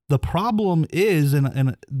the problem is,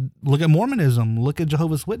 and look at Mormonism, look at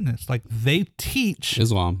Jehovah's Witness, like they teach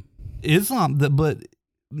Islam, but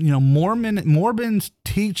you know, Mormons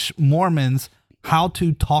teach Mormons how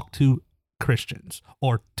to talk to Christians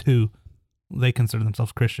they consider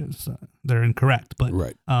themselves Christians. They're incorrect, but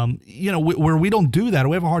right. You know, where we don't do that,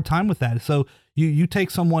 we have a hard time with that. So you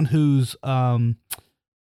take someone who's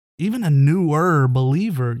even a newer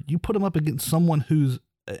believer, you put them up against someone who's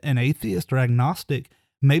an atheist or agnostic.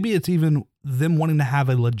 Maybe it's even them wanting to have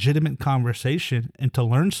a legitimate conversation and to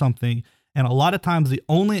learn something. And a lot of times, the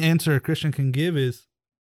only answer a Christian can give is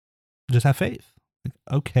just have faith.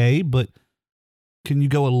 Okay, but can you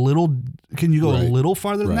go a little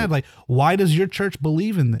farther than that? Like, why does your church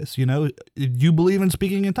believe in this? You know, you believe in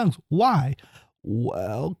speaking in tongues. Why?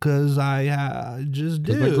 Well, because I just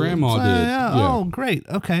do. My grandma did. Yeah. Oh, great.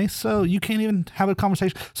 Okay, so you can't even have a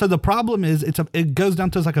conversation. So the problem is, it goes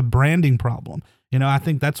down to like a branding problem. You know, I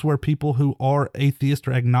think that's where people who are atheist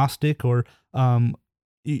or agnostic or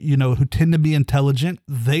you know, who tend to be intelligent,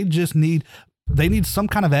 they need some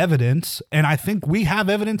kind of evidence, and I think we have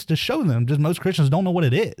evidence to show them. Just most Christians don't know what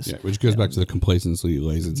it is. Yeah, which goes back to the complacency,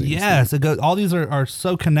 lazy. Yes, it goes. All these are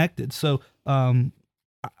so connected. So,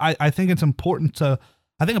 I think it's important to.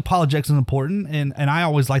 I think apologetics is important, and I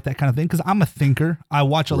always like that kind of thing because I'm a thinker. I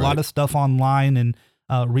watch a lot of stuff online and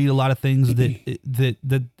read a lot of things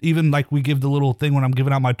that even like we give the little thing when I'm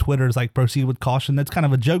giving out my Twitter is like proceed with caution. That's kind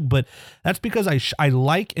of a joke, but that's because I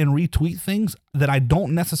like and retweet things that I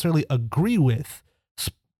don't necessarily agree with,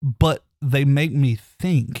 but they make me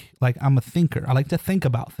think. Like I'm a thinker. I like to think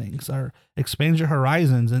about things or expand your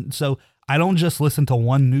horizons. And so I don't just listen to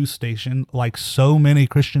one news station like so many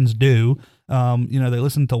Christians do. They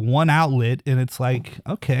listen to one outlet, and it's like,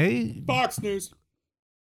 okay, Fox News.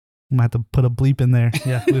 I'm gonna have to put a bleep in there.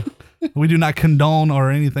 Yeah, we do not condone or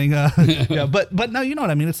anything. Yeah, but no, you know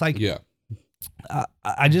what I mean. It's like, yeah.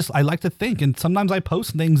 I like to think, and sometimes I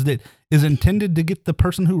post things that is intended to get the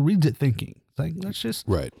person who reads it thinking. It's like, let's just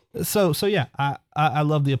right. So yeah, I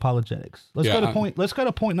love the apologetics. Let's go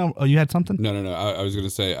to point number. Oh, you had something? No. I was gonna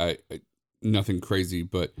say I nothing crazy,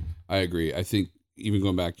 but I agree. I think even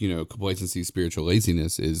going back, complacency, spiritual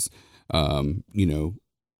laziness is, you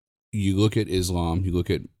look at Islam, you look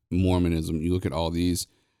at Mormonism, you look at all these,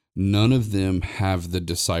 none of them have the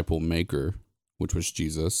disciple maker, which was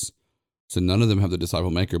Jesus. So none of them have the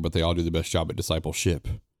disciple maker, but they all do the best job at discipleship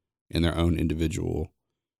in their own individual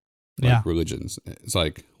religions. It's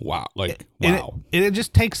like, wow. Wow. It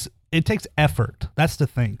just takes effort. That's the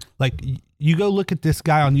thing. Like, you go look at this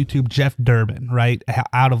guy on YouTube, Jeff Durbin, right?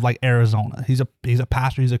 Out of like Arizona. He's a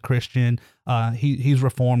pastor. He's a Christian. He's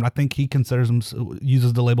Reformed. I think he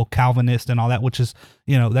uses the label Calvinist and all that, which is,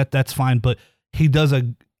 that's fine. But he does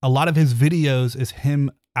a lot of his videos is him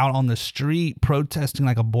out on the street protesting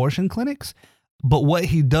like abortion clinics. But what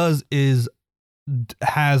he does is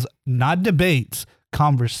has not debates,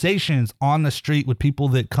 conversations on the street with people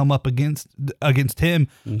that come up against him,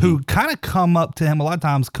 who kind of come up to him a lot of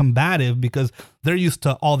times combative because they're used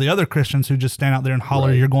to all the other Christians who just stand out there and holler,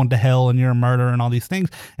 right, you're going to hell and you're a murderer and all these things.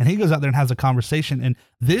 And he goes out there and has a conversation. And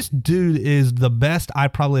this dude is the best I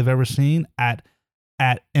probably have ever seen at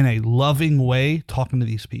in a loving way, talking to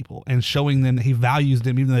these people and showing them that he values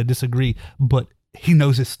them, even though they disagree, but he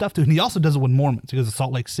knows his stuff too. And he also does it with Mormons. He goes to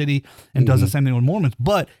Salt Lake City and does the same thing with Mormons,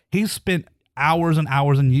 but he's spent hours and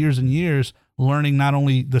hours and years learning not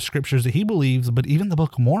only the scriptures that he believes, but even the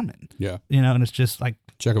Book of Mormon. Yeah. And it's just like,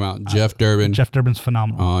 check him out. Jeff Durbin. Jeff Durbin's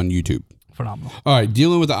phenomenal. On YouTube. Phenomenal. All right.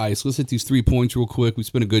 Dealing with the ice. Let's hit these 3 points real quick. We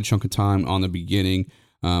spent a good chunk of time on the beginning.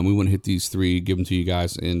 We want to hit these 3, give them to you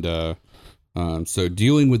guys. And so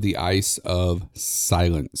dealing with the ice of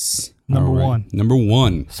silence. Number one. Number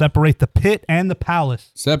 1. Separate the pit and the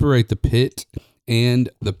palace. Separate the pit and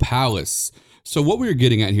the palace. So what we were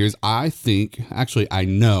getting at here is, I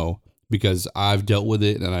know, because I've dealt with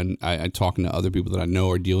it and I'm talking to other people that I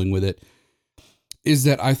know are dealing with it, is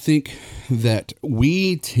that I think that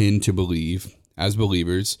we tend to believe as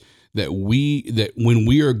believers that when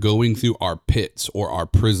we are going through our pits or our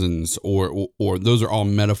prisons or those are all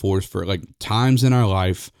metaphors for like times in our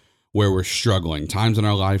life where we're struggling, times in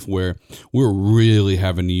our life where we're really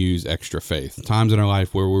having to use extra faith, times in our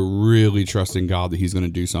life where we're really trusting God that he's going to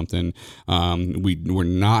do something. We're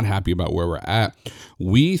not happy about where we're at.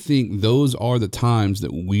 We think those are the times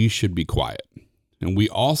that we should be quiet. And we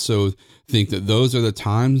also think that those are the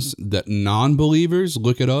times that non-believers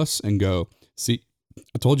look at us and go, see,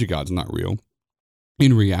 I told you God's not real.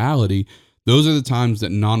 In reality, those are the times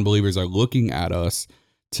that non-believers are looking at us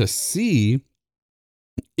to see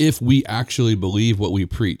if we actually believe what we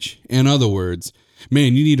preach. In other words,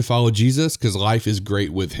 man, you need to follow Jesus because life is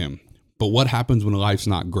great with him. But what happens when life's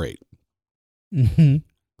not great? Mm-hmm.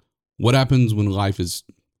 What happens when life is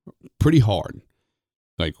pretty hard?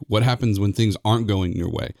 Like, what happens when things aren't going your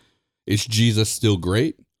way? Is Jesus still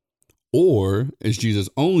great? Or is Jesus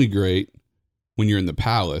only great when you're in the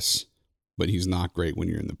palace, but he's not great when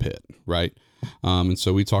you're in the pit, right? And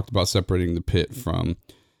so we talked about separating the pit from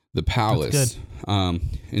the palace. That's good.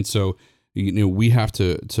 And so, we have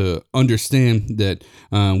to understand that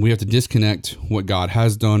we have to disconnect what God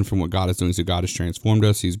has done from what God is doing. So God has transformed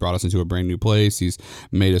us. He's brought us into a brand new place. He's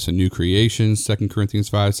made us a new creation. 2 Corinthians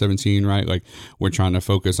 5:17, right? Like, we're trying to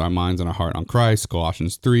focus our minds and our heart on Christ.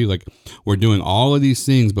 Colossians 3, like, we're doing all of these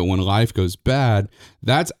things, but when life goes bad,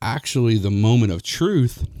 that's actually the moment of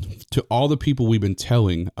truth to all the people we've been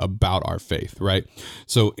telling about our faith, right?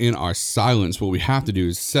 So in our silence, what we have to do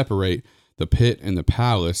is separate the pit and the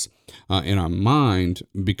palace in our mind,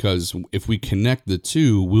 because if we connect the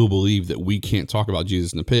two, we'll believe that we can't talk about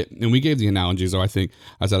Jesus in the pit. And we gave the analogy. So I think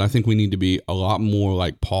we need to be a lot more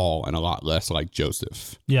like Paul and a lot less like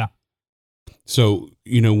Joseph. Yeah. So,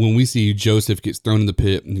 when we see Joseph gets thrown in the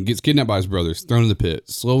pit and gets kidnapped by his brothers, thrown in the pit,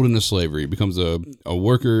 sold into slavery, becomes a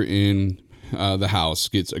worker in the house,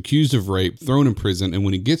 gets accused of rape, thrown in prison. And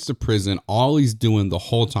when he gets to prison, all he's doing the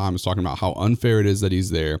whole time is talking about how unfair it is that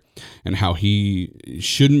he's there and how he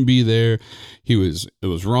shouldn't be there. It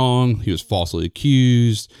was wrong. He was falsely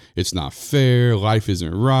accused. It's not fair. Life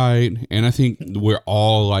isn't right. And I think we're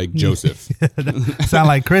all like Joseph. Sound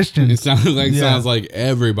like Christians. It sounds like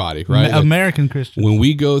everybody, right? American Christians. When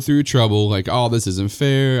we go through trouble, like, oh, this isn't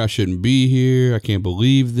fair. I shouldn't be here. I can't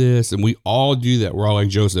believe this. And we all do that. We're all like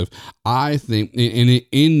Joseph. I think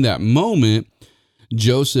in that moment,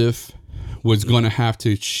 Joseph was going to have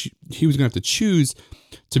to choose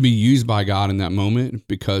to be used by God in that moment,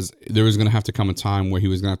 because there was going to have to come a time where he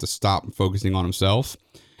was going to have to stop focusing on himself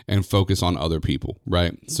and focus on other people,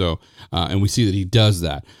 right? So, and we see that he does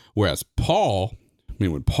that. Whereas Paul,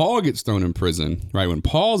 when Paul gets thrown in prison, right, when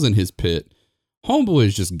Paul's in his pit, homeboy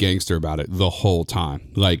is just gangster about it the whole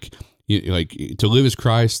time. Like to live is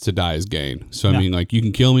Christ, to die is gain. So, I mean, like, you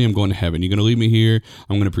can kill me, I'm going to heaven. You're going to leave me here,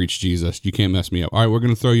 I'm going to preach Jesus. You can't mess me up. All right, we're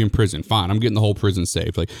going to throw you in prison. Fine, I'm getting the whole prison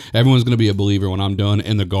saved. Like, everyone's going to be a believer when I'm done,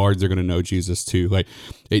 and the guards are going to know Jesus too. Like,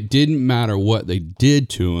 it didn't matter what they did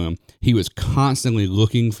to him. He was constantly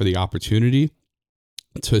looking for the opportunity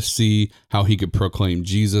to see how he could proclaim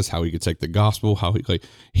Jesus, how he could take the gospel,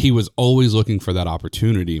 he was always looking for that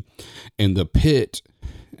opportunity. And the pit,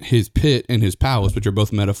 his pit and his palace, which are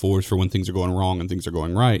both metaphors for when things are going wrong and things are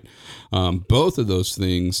going right. Both of those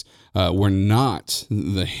things were not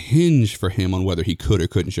the hinge for him on whether he could or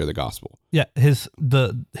couldn't share the gospel. Yeah, his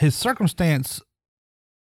circumstance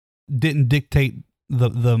didn't dictate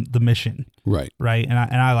the mission. Right. Right. And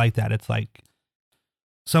I like that. It's like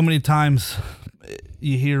so many times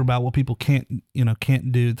you hear about what people can't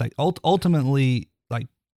do. It's like ultimately, like,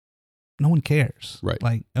 no one cares. Right.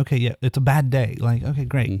 Like, okay, yeah, it's a bad day. Like, okay,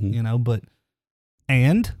 great. Mm-hmm. But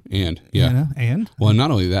and yeah. Well,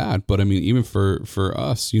 not only that, but I mean, even for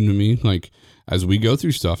us, you know what I mean? Like, as we go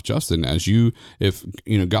through stuff, Justin, if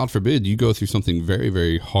God forbid you go through something very,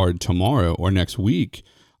 very hard tomorrow or next week,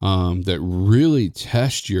 that really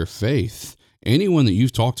test your faith, anyone that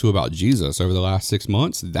you've talked to about Jesus over the last 6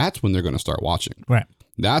 months, that's when they're going to start watching. Right.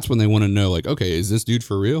 That's when they want to know, like, okay, is this dude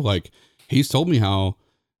for real? Like, he's told me how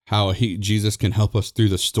Jesus can help us through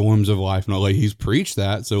the storms of life. And like, he's preached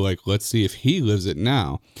that. So like, let's see if he lives it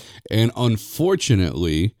now. And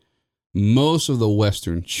unfortunately, most of the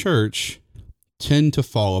Western church tend to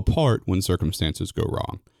fall apart when circumstances go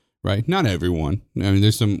wrong, right? Not everyone. I mean,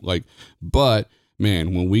 there's some but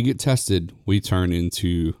man, when we get tested, we turn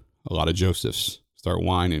into a lot of Josephs, start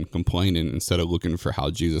whining, complaining instead of looking for how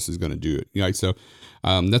Jesus is going to do it. So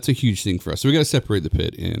that's a huge thing for us. So we got to separate the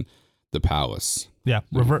pit and the palace. Yeah,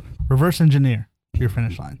 reverse engineer your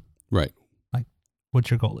finish line. Right. Like,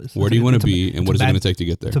 what your goal is. Where do you want to be, and what is it going to take to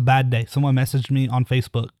get there? It's a bad day. Someone messaged me on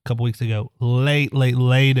Facebook a couple weeks ago, late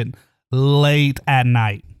at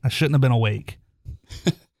night. I shouldn't have been awake.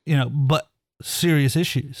 But serious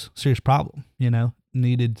issues, serious problem.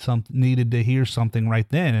 Needed to hear something right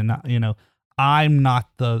then, and I'm not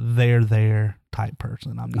the there type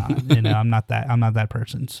person. I'm not. I'm not that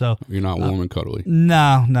person. So you're not warm and cuddly.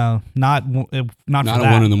 No, not for at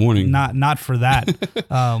that. 1 a.m. Not for that.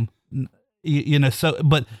 So,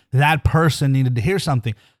 but that person needed to hear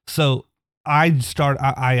something. So I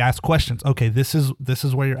ask questions. Okay, this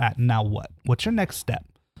is where you're at. Now what? What's your next step?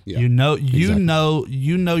 Yeah, exactly.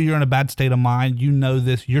 You're in a bad state of mind. You know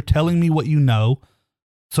this. You're telling me what you know.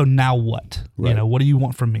 So now what? Right. What do you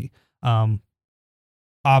want from me?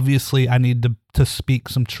 Obviously I need to speak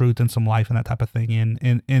some truth and some life and that type of thing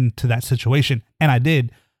into that situation. And I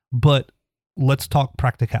did, but let's talk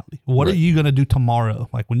practicality. What are you going to do tomorrow?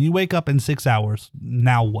 Like, when you wake up in 6 hours,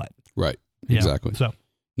 now what? Right. Exactly. So,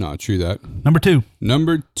 no, true that.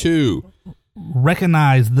 Number two,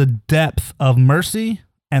 recognize the depth of mercy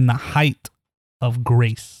and the height of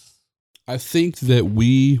grace. I think that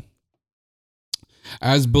we,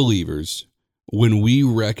 as believers, when we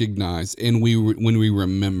recognize and when we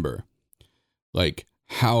remember, like,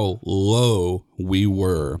 how low we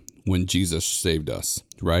were when Jesus saved us,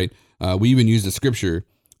 right? We even use the scripture,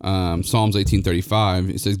 Psalms 18:35.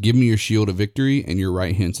 It says, "Give me your shield of victory, and your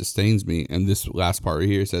right hand sustains me." And this last part right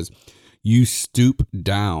here says, "You stoop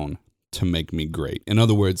down to make me great." In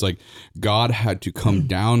other words, like, God had to come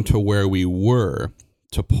down to where we were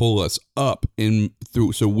to pull us up in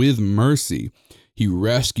through. So with mercy, he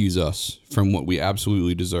rescues us from what we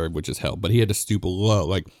absolutely deserve, which is hell. But he had to stoop low.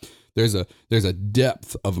 Like, there's a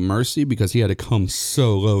depth of mercy because he had to come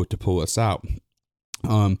so low to pull us out.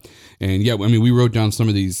 And yeah, I mean, we wrote down some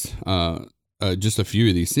of these, just a few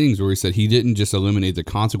of these things where he said he didn't just eliminate the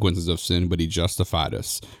consequences of sin, but he justified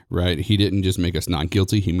us, right? He didn't just make us not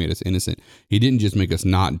guilty. He made us innocent. He didn't just make us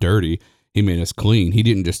not dirty. He made us clean. He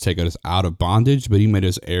didn't just take us out of bondage, but he made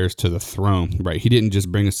us heirs to the throne, right? He didn't just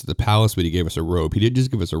bring us to the palace, but he gave us a robe. He didn't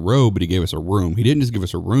just give us a robe, but he gave us a room. He didn't just give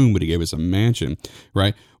us a room, but he gave us a mansion,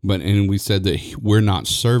 right? And we said that we're not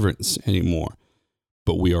servants anymore,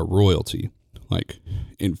 but we are royalty. Like,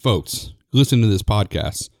 and folks, listen to this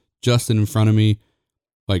podcast. Justin in front of me,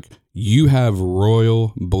 like, you have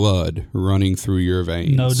royal blood running through your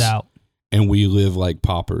veins. No doubt. And we live like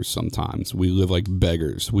paupers sometimes. We live like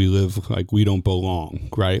beggars. We live like we don't belong,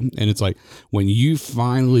 right? And it's like when you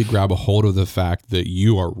finally grab a hold of the fact that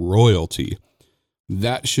you are royalty,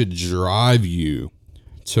 that should drive you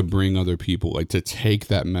to bring other people, like to take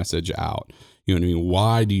that message out. You know what I mean?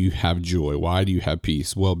 Why do you have joy? Why do you have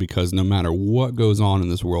peace? Well, because no matter what goes on in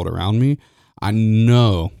this world around me, I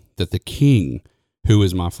know that the King, who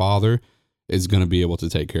is my Father, is going to be able to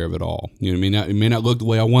take care of it all. You know what I mean? It may not look the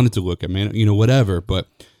way I want it to look. It may, whatever. But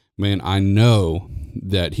man, I know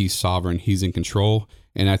that he's sovereign. He's in control.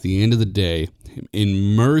 And at the end of the day,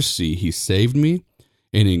 in mercy, he saved me.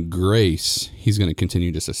 And in grace, he's going to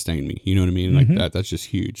continue to sustain me. You know what I mean? Mm-hmm. Like that's just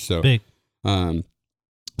huge. So, Big.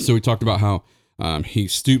 So we talked about how he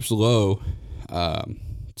stoops low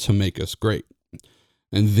to make us great.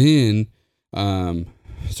 And then,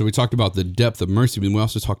 so we talked about the depth of mercy, but we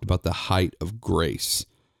also talked about the height of grace.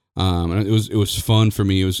 And it was fun for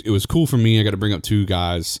me. It was cool for me. I got to bring up two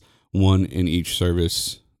guys, one in each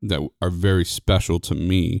service that are very special to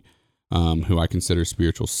me, who I consider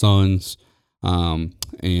spiritual sons.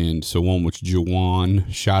 And so one was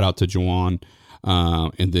Jawan, shout out to Jawan.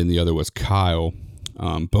 And then the other was Kyle.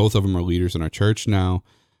 Both of them are leaders in our church now.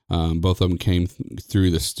 Both of them came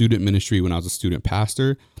through the student ministry when I was a student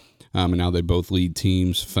pastor. And now they both lead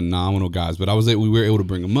teams, phenomenal guys. But we were able to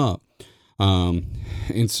bring them up.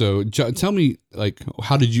 And so tell me, like,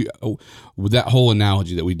 how did you, with that whole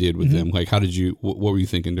analogy that we did with them, like, how did you, what were you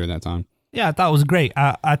thinking during that time? Yeah, I thought it was great.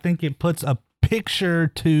 I think it puts a picture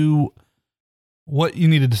to what you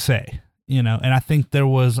needed to say, and I think there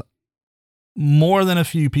was more than a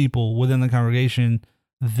few people within the congregation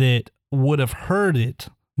that would have heard it,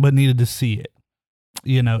 but needed to see it.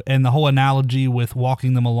 And the whole analogy with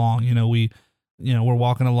walking them along, we're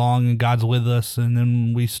walking along and God's with us, and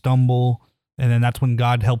then we stumble, and then that's when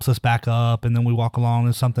God helps us back up, and then we walk along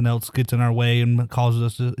and something else gets in our way and causes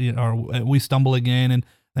us to, or we stumble again, and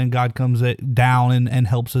then God comes down and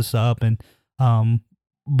helps us up. And,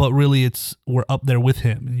 but really we're up there with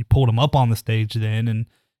him, and you pulled him up on the stage then, and,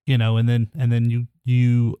 and then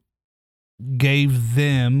you gave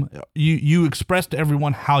them, you expressed to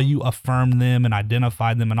everyone how you affirmed them and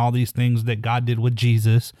identified them and all these things that God did with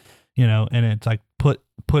Jesus, and it's like put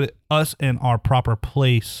us in our proper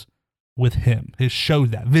place with him. It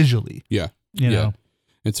showed that visually. Yeah. You know.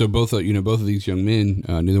 And so both of these young men,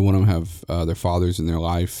 neither one of them have their fathers in their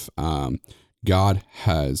life. God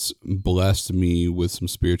has blessed me with some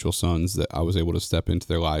spiritual sons that I was able to step into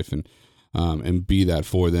their life and be that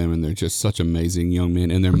for them. And they're just such amazing young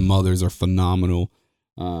men, and their mothers are phenomenal.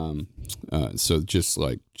 So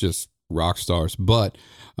just rock stars. But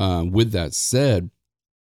with that said,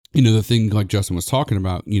 the thing like Justin was talking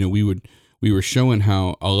about, we were showing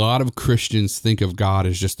how a lot of Christians think of God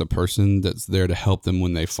as just a person that's there to help them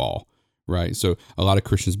when they fall. Right. So a lot of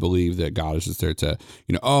Christians believe that God is just there to,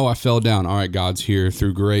 I fell down. All right, God's here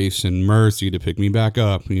through grace and mercy to pick me back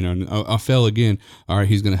up. I fell again. All right,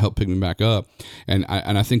 he's going to help pick me back up. And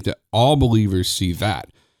I think that all believers see that.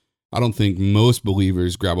 I don't think most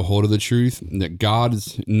believers grab a hold of the truth that God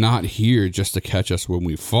is not here just to catch us when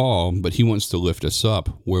we fall, but he wants to lift us up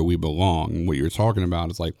where we belong. And what you're talking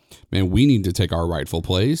about is like, man, we need to take our rightful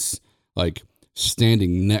place, like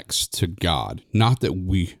standing next to God. Not that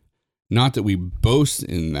we boast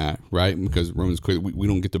in that, right? Because Romans clear, we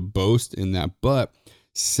don't get to boast in that, but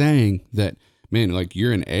saying that, man, like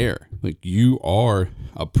you're an heir, like you are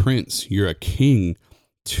a prince, you're a king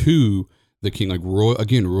to the king, like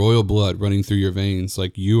royal blood running through your veins.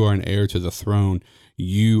 Like you are an heir to the throne.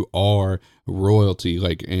 You are royalty,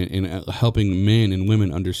 like, and helping men and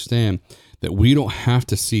women understand that we don't have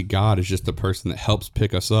to see God as just the person that helps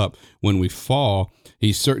pick us up when we fall.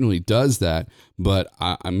 He certainly does that, but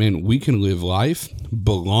we can live life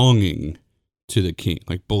belonging to the king,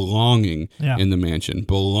 like belonging in the mansion,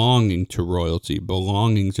 belonging to royalty,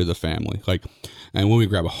 belonging to the family. Like, and when we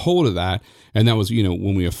grab a hold of that, and that was,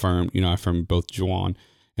 when we affirmed, I affirmed both Jawan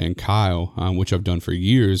and Kyle, which I've done for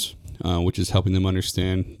years, which is helping them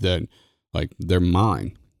understand that, like, they're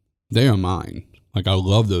mine. They are mine. Like, I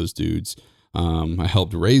love those dudes. I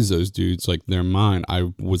helped raise those dudes. Like, they're mine.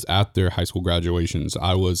 I was at their high school graduations.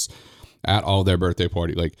 I was at all their birthday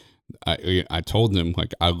party. Like, I told them,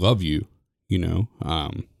 like, I love you,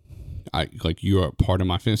 you are a part of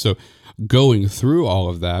my family. So going through all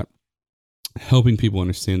of that, helping people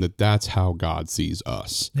understand that that's how God sees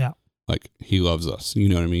us. Yeah. Like he loves us. You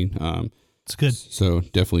know what I mean? It's good. So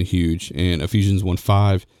definitely huge. And Ephesians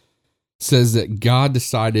 1:5 says that God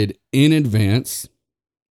decided in advance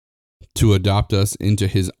to adopt us into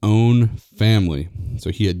his own family. So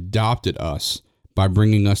he adopted us by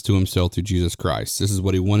bringing us to himself through Jesus Christ. This is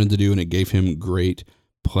what he wanted to do, and it gave him great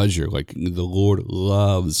pleasure. Like the Lord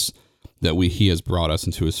loves that he has brought us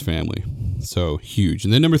into his family. So huge.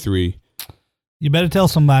 And then number 3, you better tell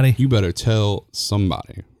somebody. You better tell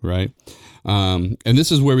somebody, right? And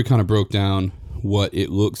this is where we kind of broke down what it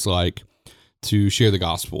looks like to share the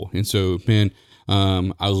gospel. And so, man,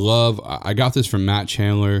 I got this from Matt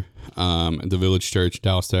Chandler at the Village Church,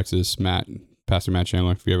 Dallas, Texas. Pastor Matt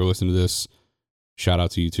Chandler, if you ever listen to this, shout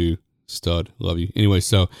out to you too. Stud. Love you. Anyway,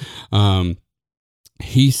 so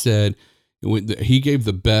he said, he gave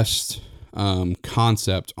the best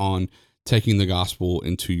concept on taking the gospel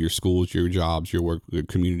into your schools, your jobs, your work, your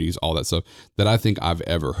communities, all that stuff that I think I've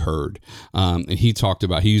ever heard. And he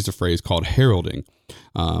used a phrase called heralding.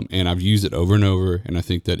 And I've used it over and over, and I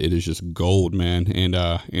think that it is just gold, man. And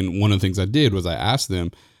one of the things I did was I asked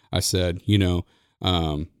them, I said,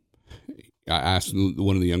 I asked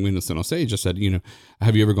one of the young men that's on stage, I said,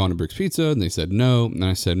 have you ever gone to Bricks Pizza? And they said, no. And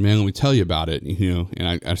I said, man, let me tell you about it.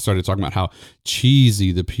 And I started talking about how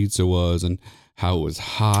cheesy the pizza was and how it was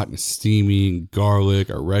hot and steamy, and garlic,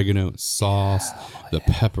 oregano, sauce. The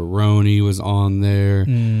pepperoni was on there.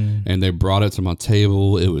 And they brought it to my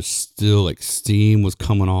table. It was still like steam was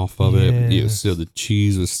coming off of it. It was still, the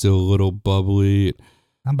cheese was still a little bubbly.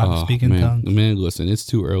 I'm about to speak in tongues. Man, listen, it's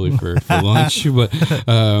too early for lunch, but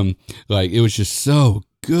it was just so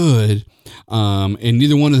good. And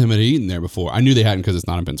neither one of them had eaten there before. I knew they hadn't because it's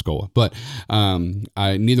not in Pensacola, but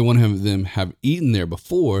neither one of them have eaten there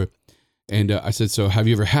before. And I said, so have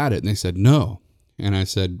you ever had it? And they said, no. And I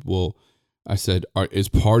said, is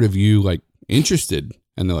part of you like interested?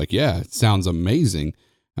 And they're like, yeah, it sounds amazing.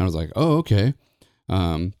 And I was like, oh, okay.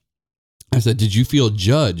 I said, did you feel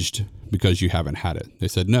judged because you haven't had it? They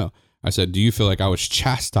said, no. I said, do you feel like I was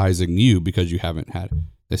chastising you because you haven't had it?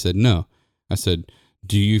 They said, no. I said,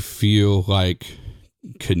 do you feel like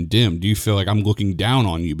condemned? Do you feel like I'm looking down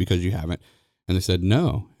on you because you haven't? And they said,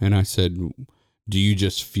 no. And I said, do you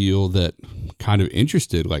just feel that kind of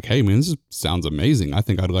interested? Like, hey man, this sounds amazing. I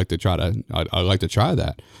think I'd like to try that. I'd like to try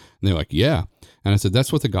that. And they're like, yeah. And I said,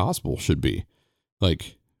 that's what the gospel should be.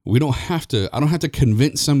 Like, I don't have to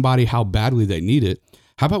convince somebody how badly they need it.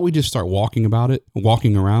 How about we just start walking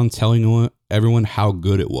around, telling everyone how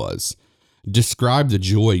good it was. Describe the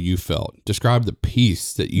joy you felt. Describe the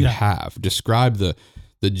peace that you have. Describe the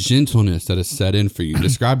gentleness that is set in for you.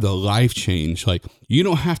 Describe the life change. Like, you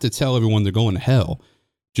don't have to tell everyone they're going to hell.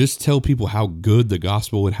 Just tell people how good the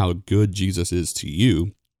gospel and how good Jesus is to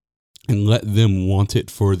you, and let them want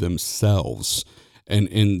it for themselves.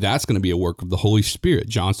 And that's going to be a work of the Holy Spirit.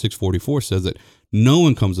 John 6:44 says that no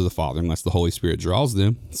one comes to the Father unless the Holy Spirit draws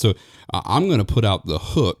them. So I'm going to put out the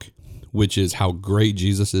hook, which is how great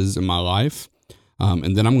Jesus is in my life.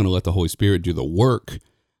 And then I'm going to let the Holy Spirit do the work,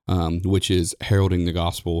 which is heralding the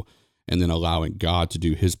gospel and then allowing God to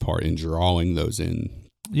do his part in drawing those in.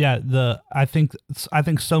 Yeah, I think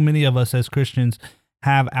so many of us as Christians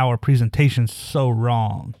have our presentations so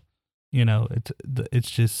wrong.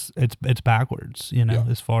 It's backwards,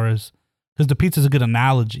 as far as, because the pizza's a good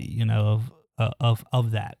analogy,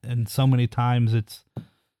 of that. And so many times it's,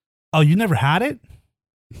 oh, you never had it?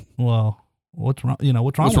 Well, what's wrong?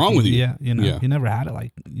 What's wrong with you? Yeah. You never had it.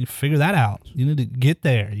 Like, you figure that out. You need to get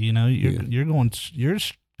there. You're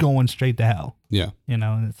going straight to hell. Yeah. And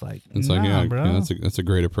it's like, bro. That's a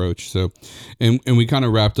great approach. So, and we kind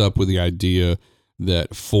of wrapped up with the idea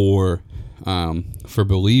that for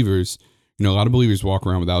believers, a lot of believers walk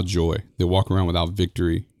around without joy. They walk around without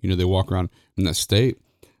victory. They walk around in that state.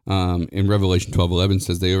 In Revelation 12:11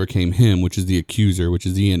 says they overcame him, which is the accuser, which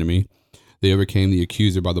is the enemy. They overcame the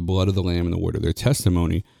accuser by the blood of the Lamb and the word of their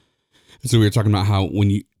testimony. So we were talking about how when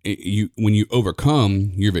you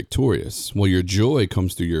overcome, you're victorious. Well, your joy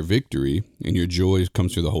comes through your victory, and your joy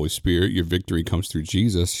comes through the Holy Spirit. Your victory comes through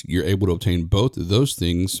Jesus. You're able to obtain both of those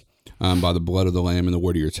things by the blood of the Lamb and the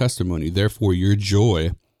word of your testimony. Therefore, your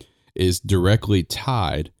joy is directly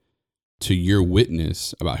tied to your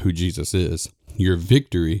witness about who Jesus is. Your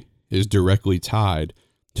victory is directly tied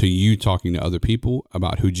to you talking to other people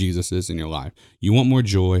about who Jesus is in your life. You want more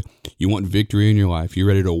joy, you want victory in your life, you're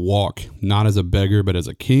ready to walk not as a beggar but as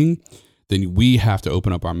a king, then we have to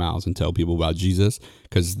open up our mouths and tell people about Jesus,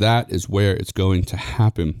 because that is where it's going to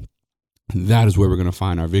happen. That is where we're going to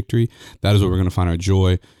find our victory. That is where we're going to find our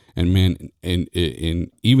joy. And man, and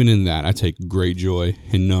even in that, I take great joy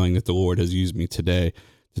in knowing that the Lord has used me today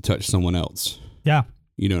to touch someone else. Yeah.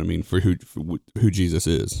 You know what I mean? For who Jesus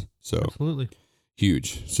is. So Absolutely.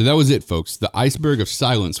 huge. So that was it, folks. The iceberg of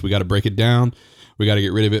silence. We got to break it down. We got to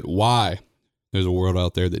get rid of it. Why? There's a world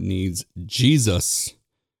out there that needs Jesus,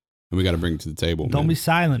 and we got to bring it to the table. Don't be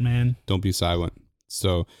silent, man. Don't be silent.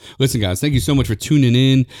 So listen, guys, thank you so much for tuning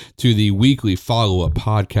in to the weekly follow-up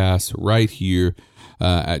podcast right here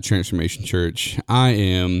at Transformation Church. I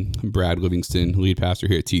am Brad Livingston, lead pastor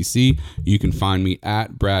here at TC. You can find me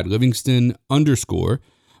at Brad Livingston _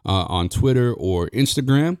 on Twitter or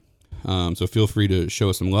Instagram. So feel free to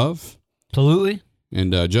show us some love. Absolutely.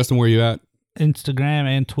 And Justin, where are you at? Instagram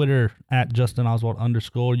and Twitter at Justin Oswald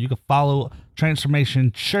 _ You can follow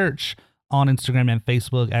Transformation Church on Instagram and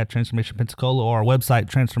Facebook at Transformation Pensacola, or our website,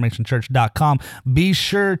 transformationchurch.com. Be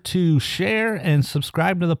sure to share and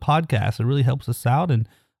subscribe to the podcast. It really helps us out, and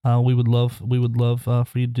we would love for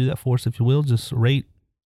you to do that for us if you will. Just rate,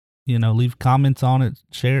 leave comments on it,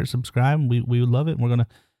 share it, subscribe. We would love it. We're going to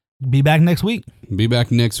be back next week. Hey,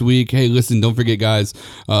 listen, don't forget, guys,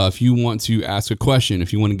 if you want to ask a question,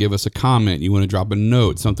 if you want to give us a comment, you want to drop a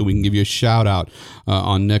note, something we can give you a shout out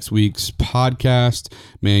on next week's podcast,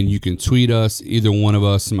 man, you can tweet us, either one of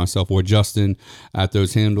us, myself or Justin, at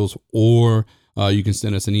those handles, or you can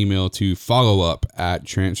send us an email to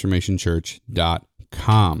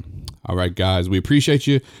followup@transformationchurch.com. All right, guys, we appreciate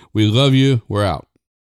you. We love you. We're out.